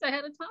questions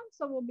ahead of time.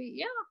 So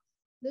we've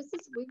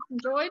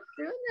enjoyed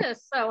doing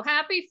this. So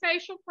happy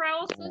Facial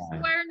Paralysis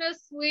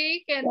Awareness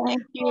Week. And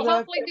we'll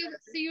hopefully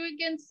see you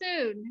again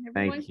soon.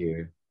 Everyone, thank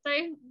you.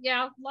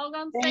 Log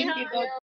on, say hi.